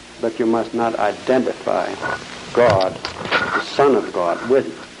point, but you must not identify God, the Son of God,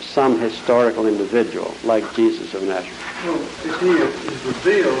 with some historical individual like Jesus of Nazareth. Well, if he is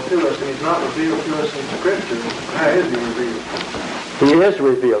revealed to us and he's not revealed to us in Scripture, how is he revealed? He is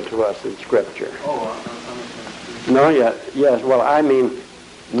revealed to us in Scripture. Oh, No, yes. Well, I mean,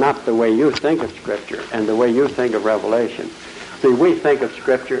 not the way you think of Scripture and the way you think of Revelation. See, we think of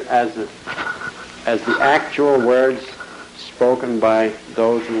Scripture as the actual words spoken by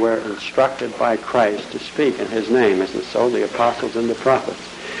those who were instructed by Christ to speak in His name, isn't so? The apostles and the prophets.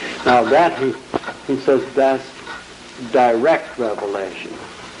 Now that he says that's direct revelation.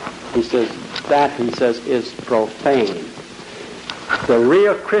 He says is profane. The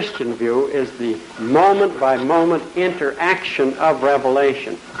real Christian view is the moment-by-moment interaction of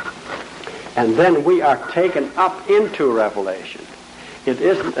revelation. And then we are taken up into revelation. It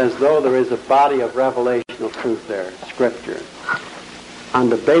isn't as though there is a body of revelational truth there, Scripture, on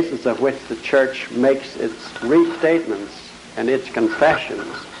the basis of which the church makes its restatements and its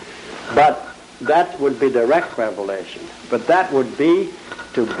confessions. But that would be direct revelation. But that would be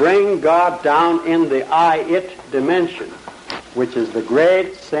to bring God down in the I-it dimension, which is the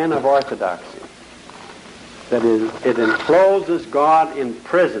great sin of orthodoxy. That is, it encloses God in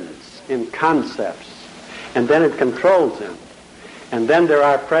prisons, in concepts, and then it controls him. And then there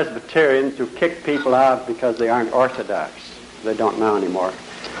are Presbyterians who kick people out because they aren't orthodox. They don't know anymore,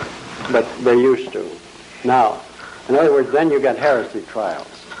 but they used to. Now, in other words, then you get heresy trials.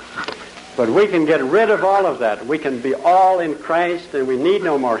 But we can get rid of all of that. We can be all in Christ, and we need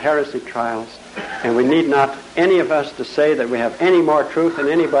no more heresy trials. And we need not any of us to say that we have any more truth than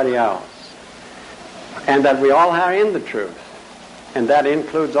anybody else. And that we all are in the truth. And that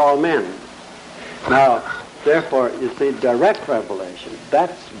includes all men. Now, therefore, you see, direct revelation,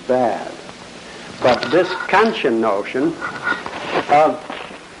 that's bad. But this Kantian notion of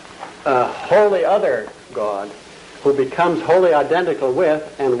a wholly other God who becomes wholly identical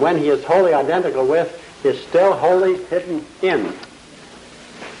with, and when he is wholly identical with, is still wholly hidden in.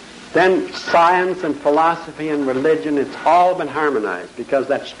 Then science and philosophy and religion, it's all been harmonized, because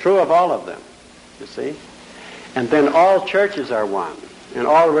that's true of all of them, you see. And then all churches are one, and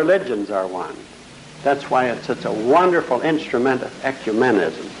all religions are one. That's why it's such a wonderful instrument of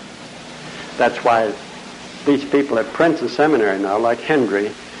ecumenism. That's why these people at Princeton Seminary now, like Hendry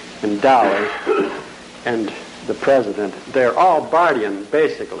and Dowey and the president, they're all Bardian,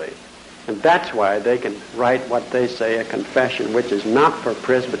 basically. And that's why they can write what they say, a confession, which is not for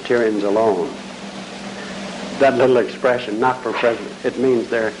Presbyterians alone. That little expression, not for Presbyterians, it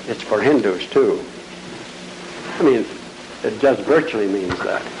means it's for Hindus too. I mean, it just virtually means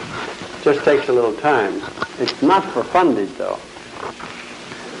that. It just takes a little time. It's not for fundies, though.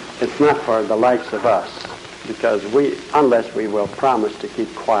 It's not for the likes of us, because unless we will promise to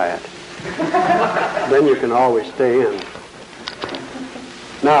keep quiet, then you can always stay in.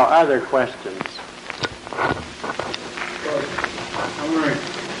 Now, other questions? I'm wondering,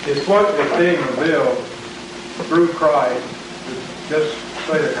 is what is being revealed through Christ just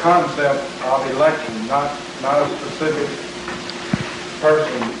say the concept of election, not a specific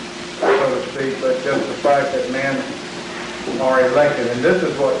person, so to speak, but just the fact that men are elected. And this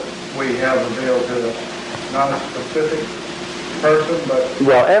is what we have revealed to us, not a specific person, but...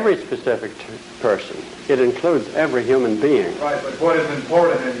 Well, every specific person. It includes every human being. Right, but what is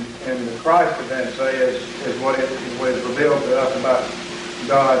important in the Christ event, say, is what is revealed to us about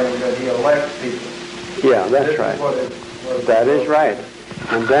God and that he elects people. Yeah, that's right. That is right.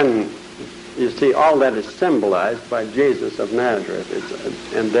 And then, you see, all that is symbolized by Jesus of Nazareth,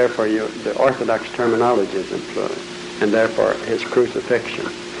 and therefore the Orthodox terminology is employed, and therefore his crucifixion.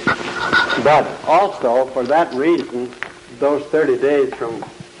 But also, for that reason, those 30 days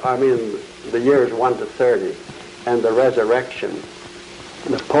the years 1 to 30, and the resurrection,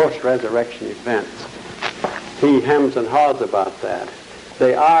 the post-resurrection events, he hems and haws about that.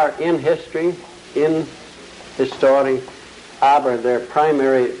 They are in history, in Historie, aber their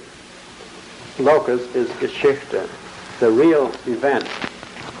primary locus is Geschichte, the real event.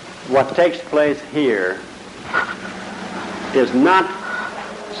 What takes place here is not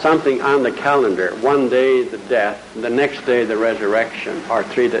something on the calendar. One day the death, the next day the resurrection, or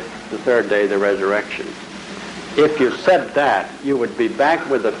the third day the resurrection. If you said that, you would be back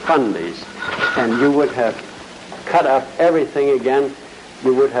with the fundies, and you would have cut up everything again.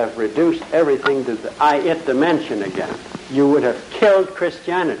 You would have reduced everything to the I-it dimension again. You would have killed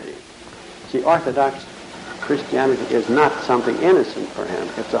Christianity. See, Orthodox Christianity is not something innocent for him.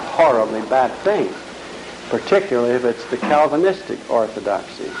 It's a horribly bad thing, particularly if it's the Calvinistic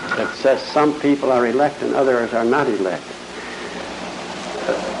orthodoxy that says some people are elect and others are not elect.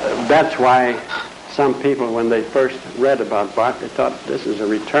 That's why Some people, when they first read about Barth, they thought this is a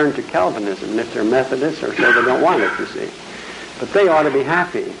return to Calvinism. And if they're Methodists or so, they don't want it, you see. But they ought to be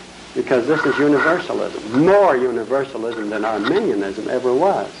happy, because this is universalism, more universalism than Arminianism ever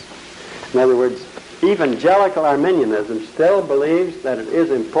was. In other words, evangelical Arminianism still believes that it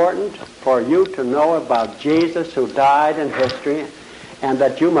is important for you to know about Jesus who died in history, and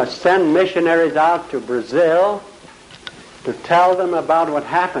that you must send missionaries out to Brazil to tell them about what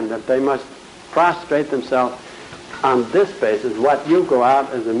happened, that they must prostrate themselves on this basis. What you go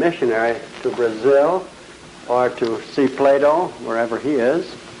out as a missionary to Brazil or to see Plato, wherever he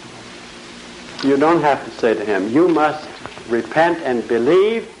is, you don't have to say to him, you must repent and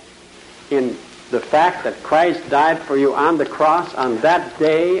believe in the fact that Christ died for you on the cross on that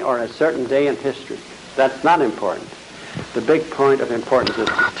day or a certain day in history. That's not important. The big point of importance is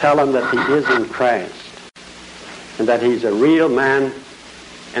to tell him that he is in Christ and that he's a real man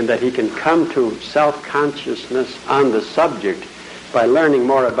and that he can come to self-consciousness on the subject by learning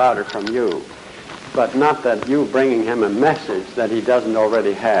more about it from you, but not that you bringing him a message that he doesn't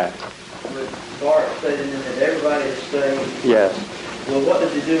already have. Barth said that everybody is saved. Yes. Well, what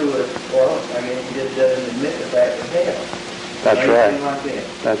does he do with, well, I mean, he just doesn't admit the fact of hell. That's right. Like that.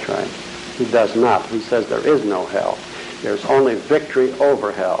 That's right. He does not. He says there is no hell. There's only victory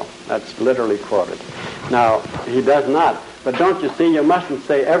over hell. That's literally quoted. Now, he does not. But don't you see, you mustn't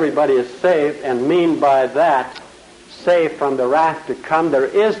say everybody is saved and mean by that saved from the wrath to come. There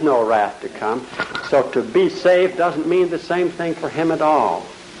is no wrath to come. So to be saved doesn't mean the same thing for him at all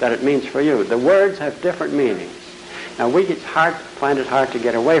that it means for you. The words have different meanings. Now, we find it hard to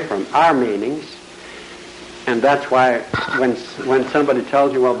get away from our meanings, and that's why when somebody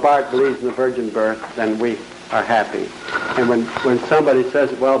tells you, well, Barth believes in the virgin birth, then we are happy. And when somebody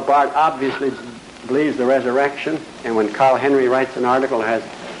says, well, Barth obviously believes the resurrection, and when Carl Henry writes an article that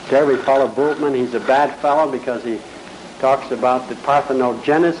has Terry follow Bultmann, he's a bad fellow because he talks about the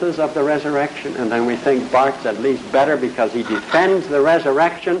parthenogenesis of the resurrection, and then we think Barth's at least better because he defends the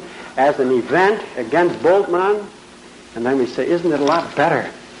resurrection as an event against Bultmann, and then we say, isn't it a lot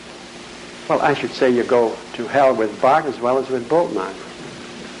better? Well, I should say you go to hell with Barth as well as with Bultmann.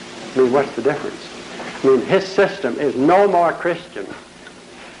 I mean, what's the difference? I mean, his system is no more Christian.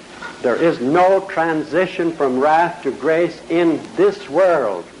 There is no transition from wrath to grace in this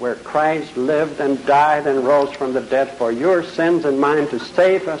world where Christ lived and died and rose from the dead for your sins and mine to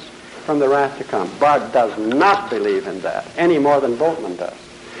save us from the wrath to come. Barth does not believe in that any more than Bultmann does.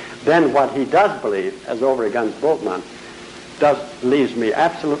 Then what he does believe, as over against Bultmann, leaves me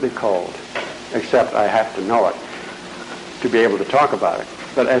absolutely cold, except I have to know it to be able to talk about it.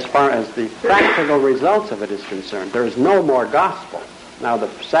 But as far as the practical results of it is concerned, there is no more gospel. Now, the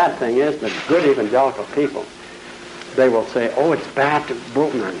sad thing is that good evangelical people, they will say, oh, it's bad to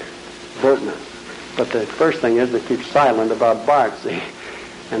Bultmann. But the first thing is they keep silent about Barth, see?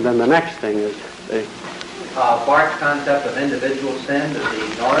 And then the next thing is they... Barth's concept of individual sin, does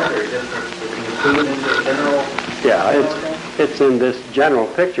he ignore it, or does he include it into the general... Yeah, it's in this general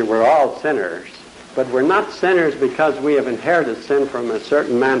picture. We're all sinners. But we're not sinners because we have inherited sin from a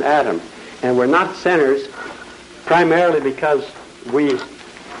certain man, Adam. And we're not sinners primarily because we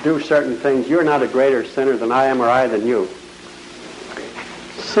do certain things. You're not a greater sinner than I am or I than you.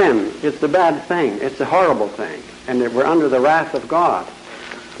 Sin, it's a bad thing. It's a horrible thing. And we're under the wrath of God.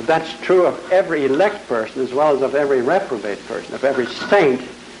 But that's true of every elect person as well as of every reprobate person, of every saint,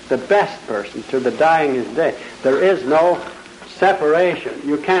 the best person, to the dying his day. There is no separation.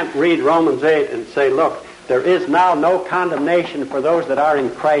 You can't read Romans 8 and say, look, there is now no condemnation for those that are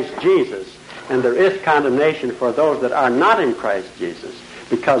in Christ Jesus. And there is condemnation for those that are not in Christ Jesus,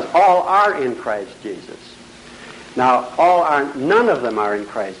 because all are in Christ Jesus. Now, none of them are in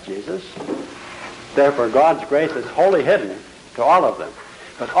Christ Jesus. Therefore, God's grace is wholly hidden to all of them.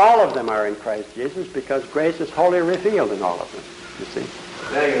 But all of them are in Christ Jesus because grace is wholly revealed in all of them, you see.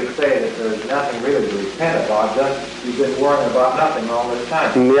 Now you would say that there's nothing really to repent about, just you've been worrying about nothing all this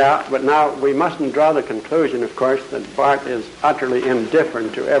time. Yeah, but now we mustn't draw the conclusion, of course, that Barth is utterly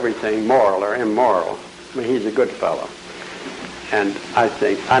indifferent to everything moral or immoral. I mean, he's a good fellow. And I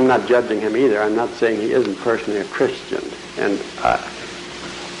think, I'm not judging him either. I'm not saying he isn't personally a Christian. And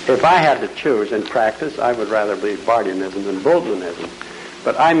if I had to choose in practice, I would rather believe Barthianism than Bultmannism.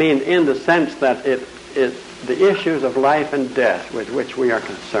 But I mean in the sense that the issues of life and death with which we are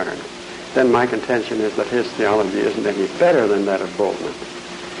concerned, then my contention is that his theology isn't any better than that of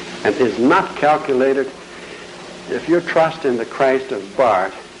Bultmann, and is not calculated. If you trust in the Christ of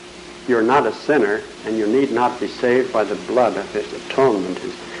Barth, you're not a sinner, and you need not be saved by the blood of his atonement.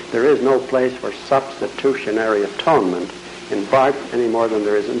 There is no place for substitutionary atonement in Barth any more than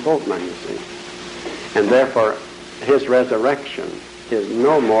there is in Bultmann, you see. And therefore, his resurrection is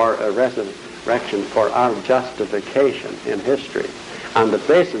no more a resurrection for our justification in history, on the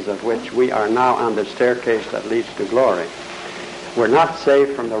basis of which we are now on the staircase that leads to glory. We're not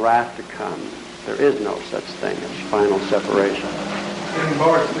saved from the wrath to come. There is no such thing as final separation. In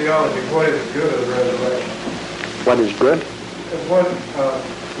Bart's theology, what is good of the resurrection? What is good? What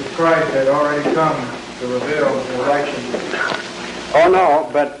if Christ had already come to reveal the election? Oh, no,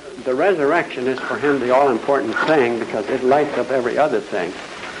 but the resurrection is for him the all-important thing because it lights up every other thing.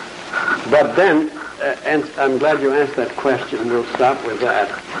 But then, and I'm glad you asked that question, we'll stop with that.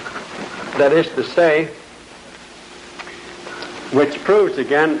 That is to say, which proves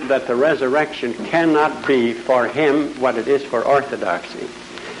again that the resurrection cannot be for him what it is for orthodoxy.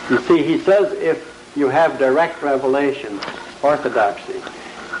 You see, he says if you have direct revelation, orthodoxy,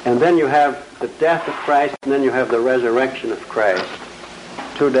 and then you have the death of Christ, and then you have the resurrection of Christ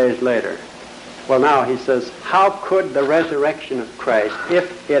 2 days later. Well, now he says, how could the resurrection of Christ,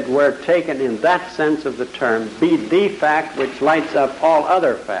 if it were taken in that sense of the term, be the fact which lights up all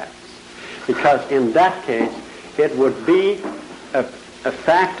other facts? Because in that case, it would be a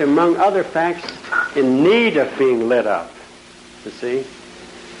fact among other facts in need of being lit up, you see?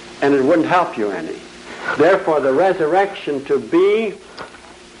 And it wouldn't help you any. Therefore, the resurrection to be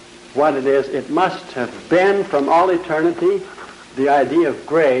what it is, it must have been from all eternity the idea of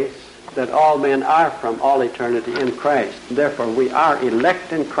grace that all men are from all eternity in Christ. Therefore, we are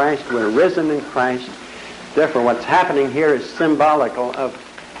elect in Christ, we're risen in Christ. Therefore, what's happening here is symbolical of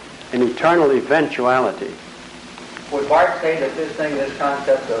an eternal eventuality. Would Bart say that this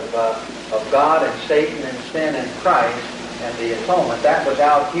concept of God and Satan and sin and Christ and the atonement, that was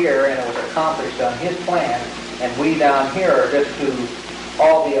out here and it was accomplished on his plan, and we down here are just to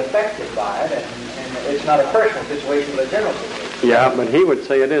all be affected by it, and it's not a personal situation but a general situation? Yeah, but he would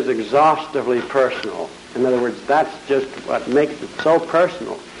say it is exhaustively personal. In other words, that's just what makes it so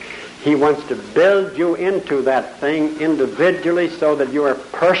personal. He wants to build you into that thing individually so that you are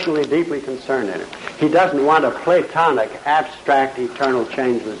personally deeply concerned in it. He doesn't want a Platonic, abstract, eternal,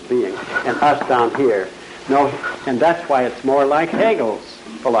 changeless being, and us down here. No, and that's why it's more like Hegel's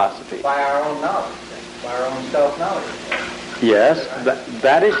philosophy. By our own knowledge, by our own self-knowledge. Yes,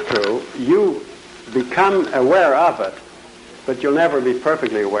 that is true. You become aware of it, but you'll never be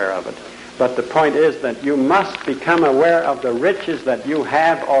perfectly aware of it. But the point is that you must become aware of the riches that you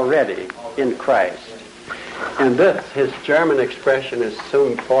have already in Christ. And this, his German expression is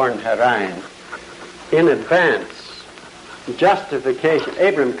zum vornherein, in advance. Justification.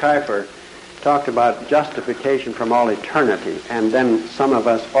 Abraham Kuyper talked about justification from all eternity, and then some of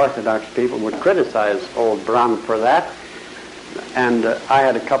us Orthodox people would criticize old Brahm for that. And I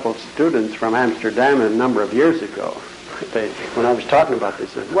had a couple of students from Amsterdam a number of years ago. When I was talking about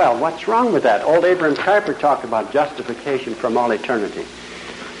this, they said, well, what's wrong with that? Old Abraham Kuyper talked about justification from all eternity.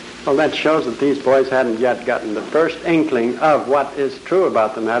 Well, that shows that these boys hadn't yet gotten the first inkling of what is true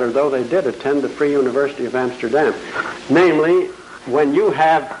about the matter, though they did attend the Free University of Amsterdam. Namely, when you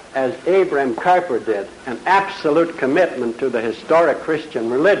have, as Abraham Kuyper did, an absolute commitment to the historic Christian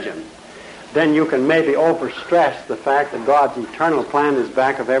religion, then you can maybe overstress the fact that God's eternal plan is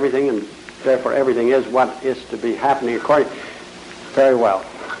back of everything, and therefore everything is what is to be happening according. Very well.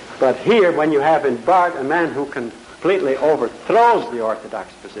 But here, when you have in Barth a man who completely overthrows the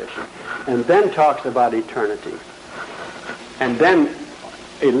Orthodox position, and then talks about eternity, and then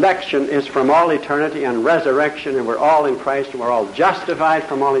election is from all eternity, and resurrection, and we're all in Christ, and we're all justified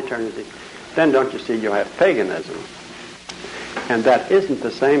from all eternity, then don't you see you have paganism. And that isn't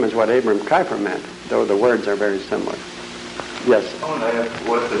the same as what Abraham Kuyper meant, though the words are very similar. Yes? I want to ask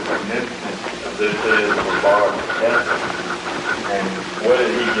what the significance of this is for Bart's ethics, and what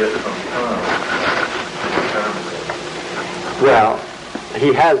did he get from Kant? Well,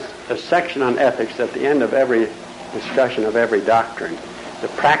 he has a section on ethics at the end of every discussion of every doctrine, the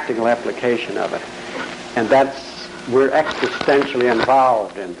practical application of it. And we're existentially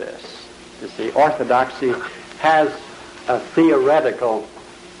involved in this. You see, Orthodoxy has a theoretical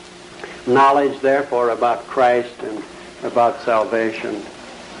knowledge, therefore, about Christ and about salvation,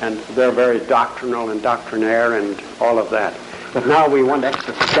 and they're very doctrinal and doctrinaire and all of that. But now we want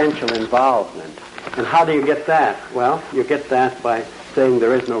existential involvement. And how do you get that? Well, you get that by saying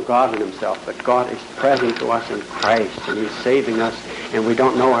there is no God in himself, but God is present to us in Christ, and he's saving us, and we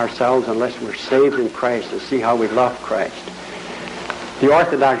don't know ourselves unless we're saved in Christ, and see how we love Christ. The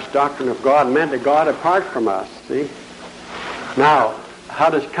Orthodox doctrine of God meant a God apart from us, see? Now, how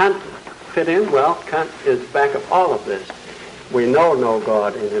does Kant fit in? Well, Kant is back of all of this. We know no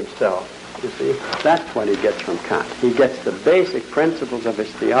God in himself. You see, that's what he gets from Kant. He gets the basic principles of his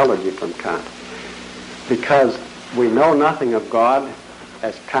theology from Kant. because we know nothing of God,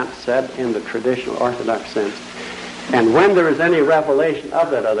 as Kant said, in the traditional Orthodox sense. And when there is any revelation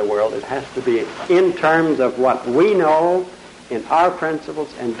of that other world, it has to be in terms of what we know in our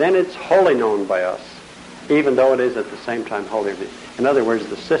principles, and then it's wholly known by us, even though it is at the same time wholly. In other words,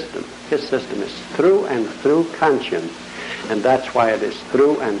 the system, his system, is through and through Kantian, and that's why it is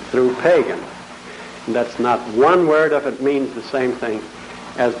through and through pagan. And that's not one word of it means the same thing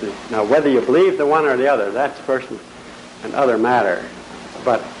as the... Now, whether you believe the one or the other, that's first and other matter.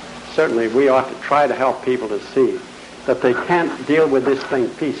 But certainly we ought to try to help people to see that they can't deal with this thing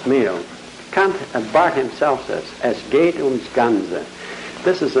piecemeal. Kant, Barth himself says, es geht ums Ganze.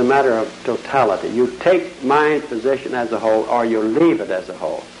 This is a matter of totality. You take my position as a whole, or you leave it as a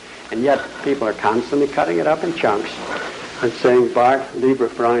whole. And yet people are constantly cutting it up in chunks and saying, Barth, Liebe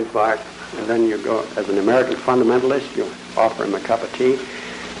Freund Barth, and then you go, as an American fundamentalist, you offer him a cup of tea,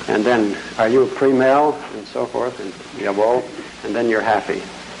 and then, are you a pre-mill, and so forth, and jawohl, and then you're happy.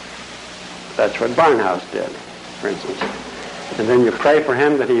 That's what Barnhouse did, for instance. And then you pray for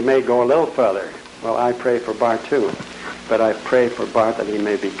him that he may go a little further. Well, I pray for Barth too, but I pray for Barth that he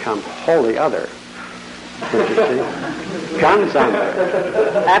may become wholly other. Don't you see? Ganz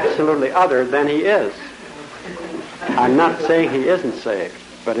andere. Absolutely other than he is. I'm not saying he isn't saved,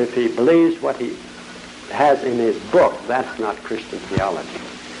 but if he believes what he has in his book, that's not Christian theology.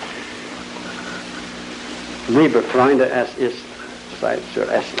 Liebe Freunde, es ist Zeit zur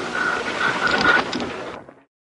Essen.